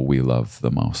people we love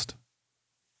the most.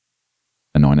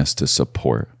 Anoint us to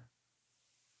support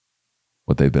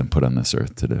what they've been put on this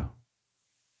earth to do.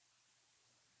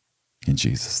 In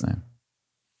Jesus' name,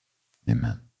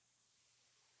 amen.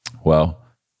 Well,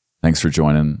 thanks for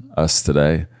joining us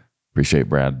today. Appreciate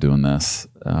Brad doing this.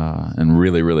 And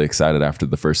really, really excited after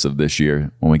the first of this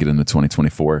year when we get into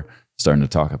 2024, starting to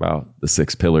talk about the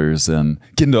 6 pillars and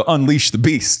getting to unleash the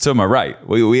beast to my right.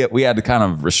 We had to kind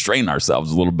of restrain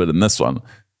ourselves a little bit in this one,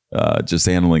 just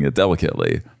handling it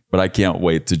delicately. But I can't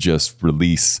wait to just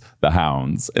release the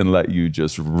hounds and let you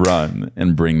just run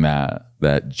and bring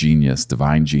that genius,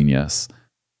 divine genius,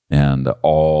 and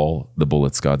all the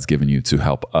bullets God's given you to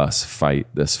help us fight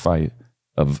this fight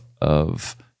of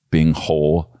being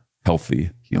whole,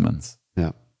 healthy humans.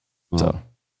 Yeah. Well, So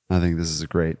I think this is a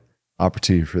great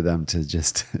opportunity for them to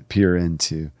just peer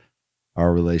into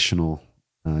our relational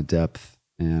depth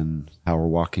and how we're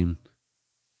walking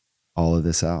all of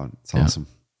this out. It's awesome.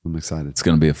 I'm excited. it's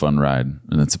going to be a fun ride,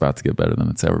 and it's about to get better than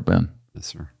it's ever been. Yes,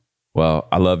 sir. Well,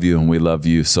 I love you, and we love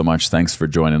you so much. Thanks for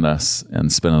joining us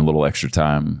and spending a little extra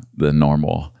time than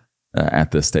normal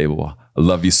at this table. I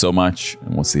love you so much,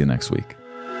 and we'll see you next week.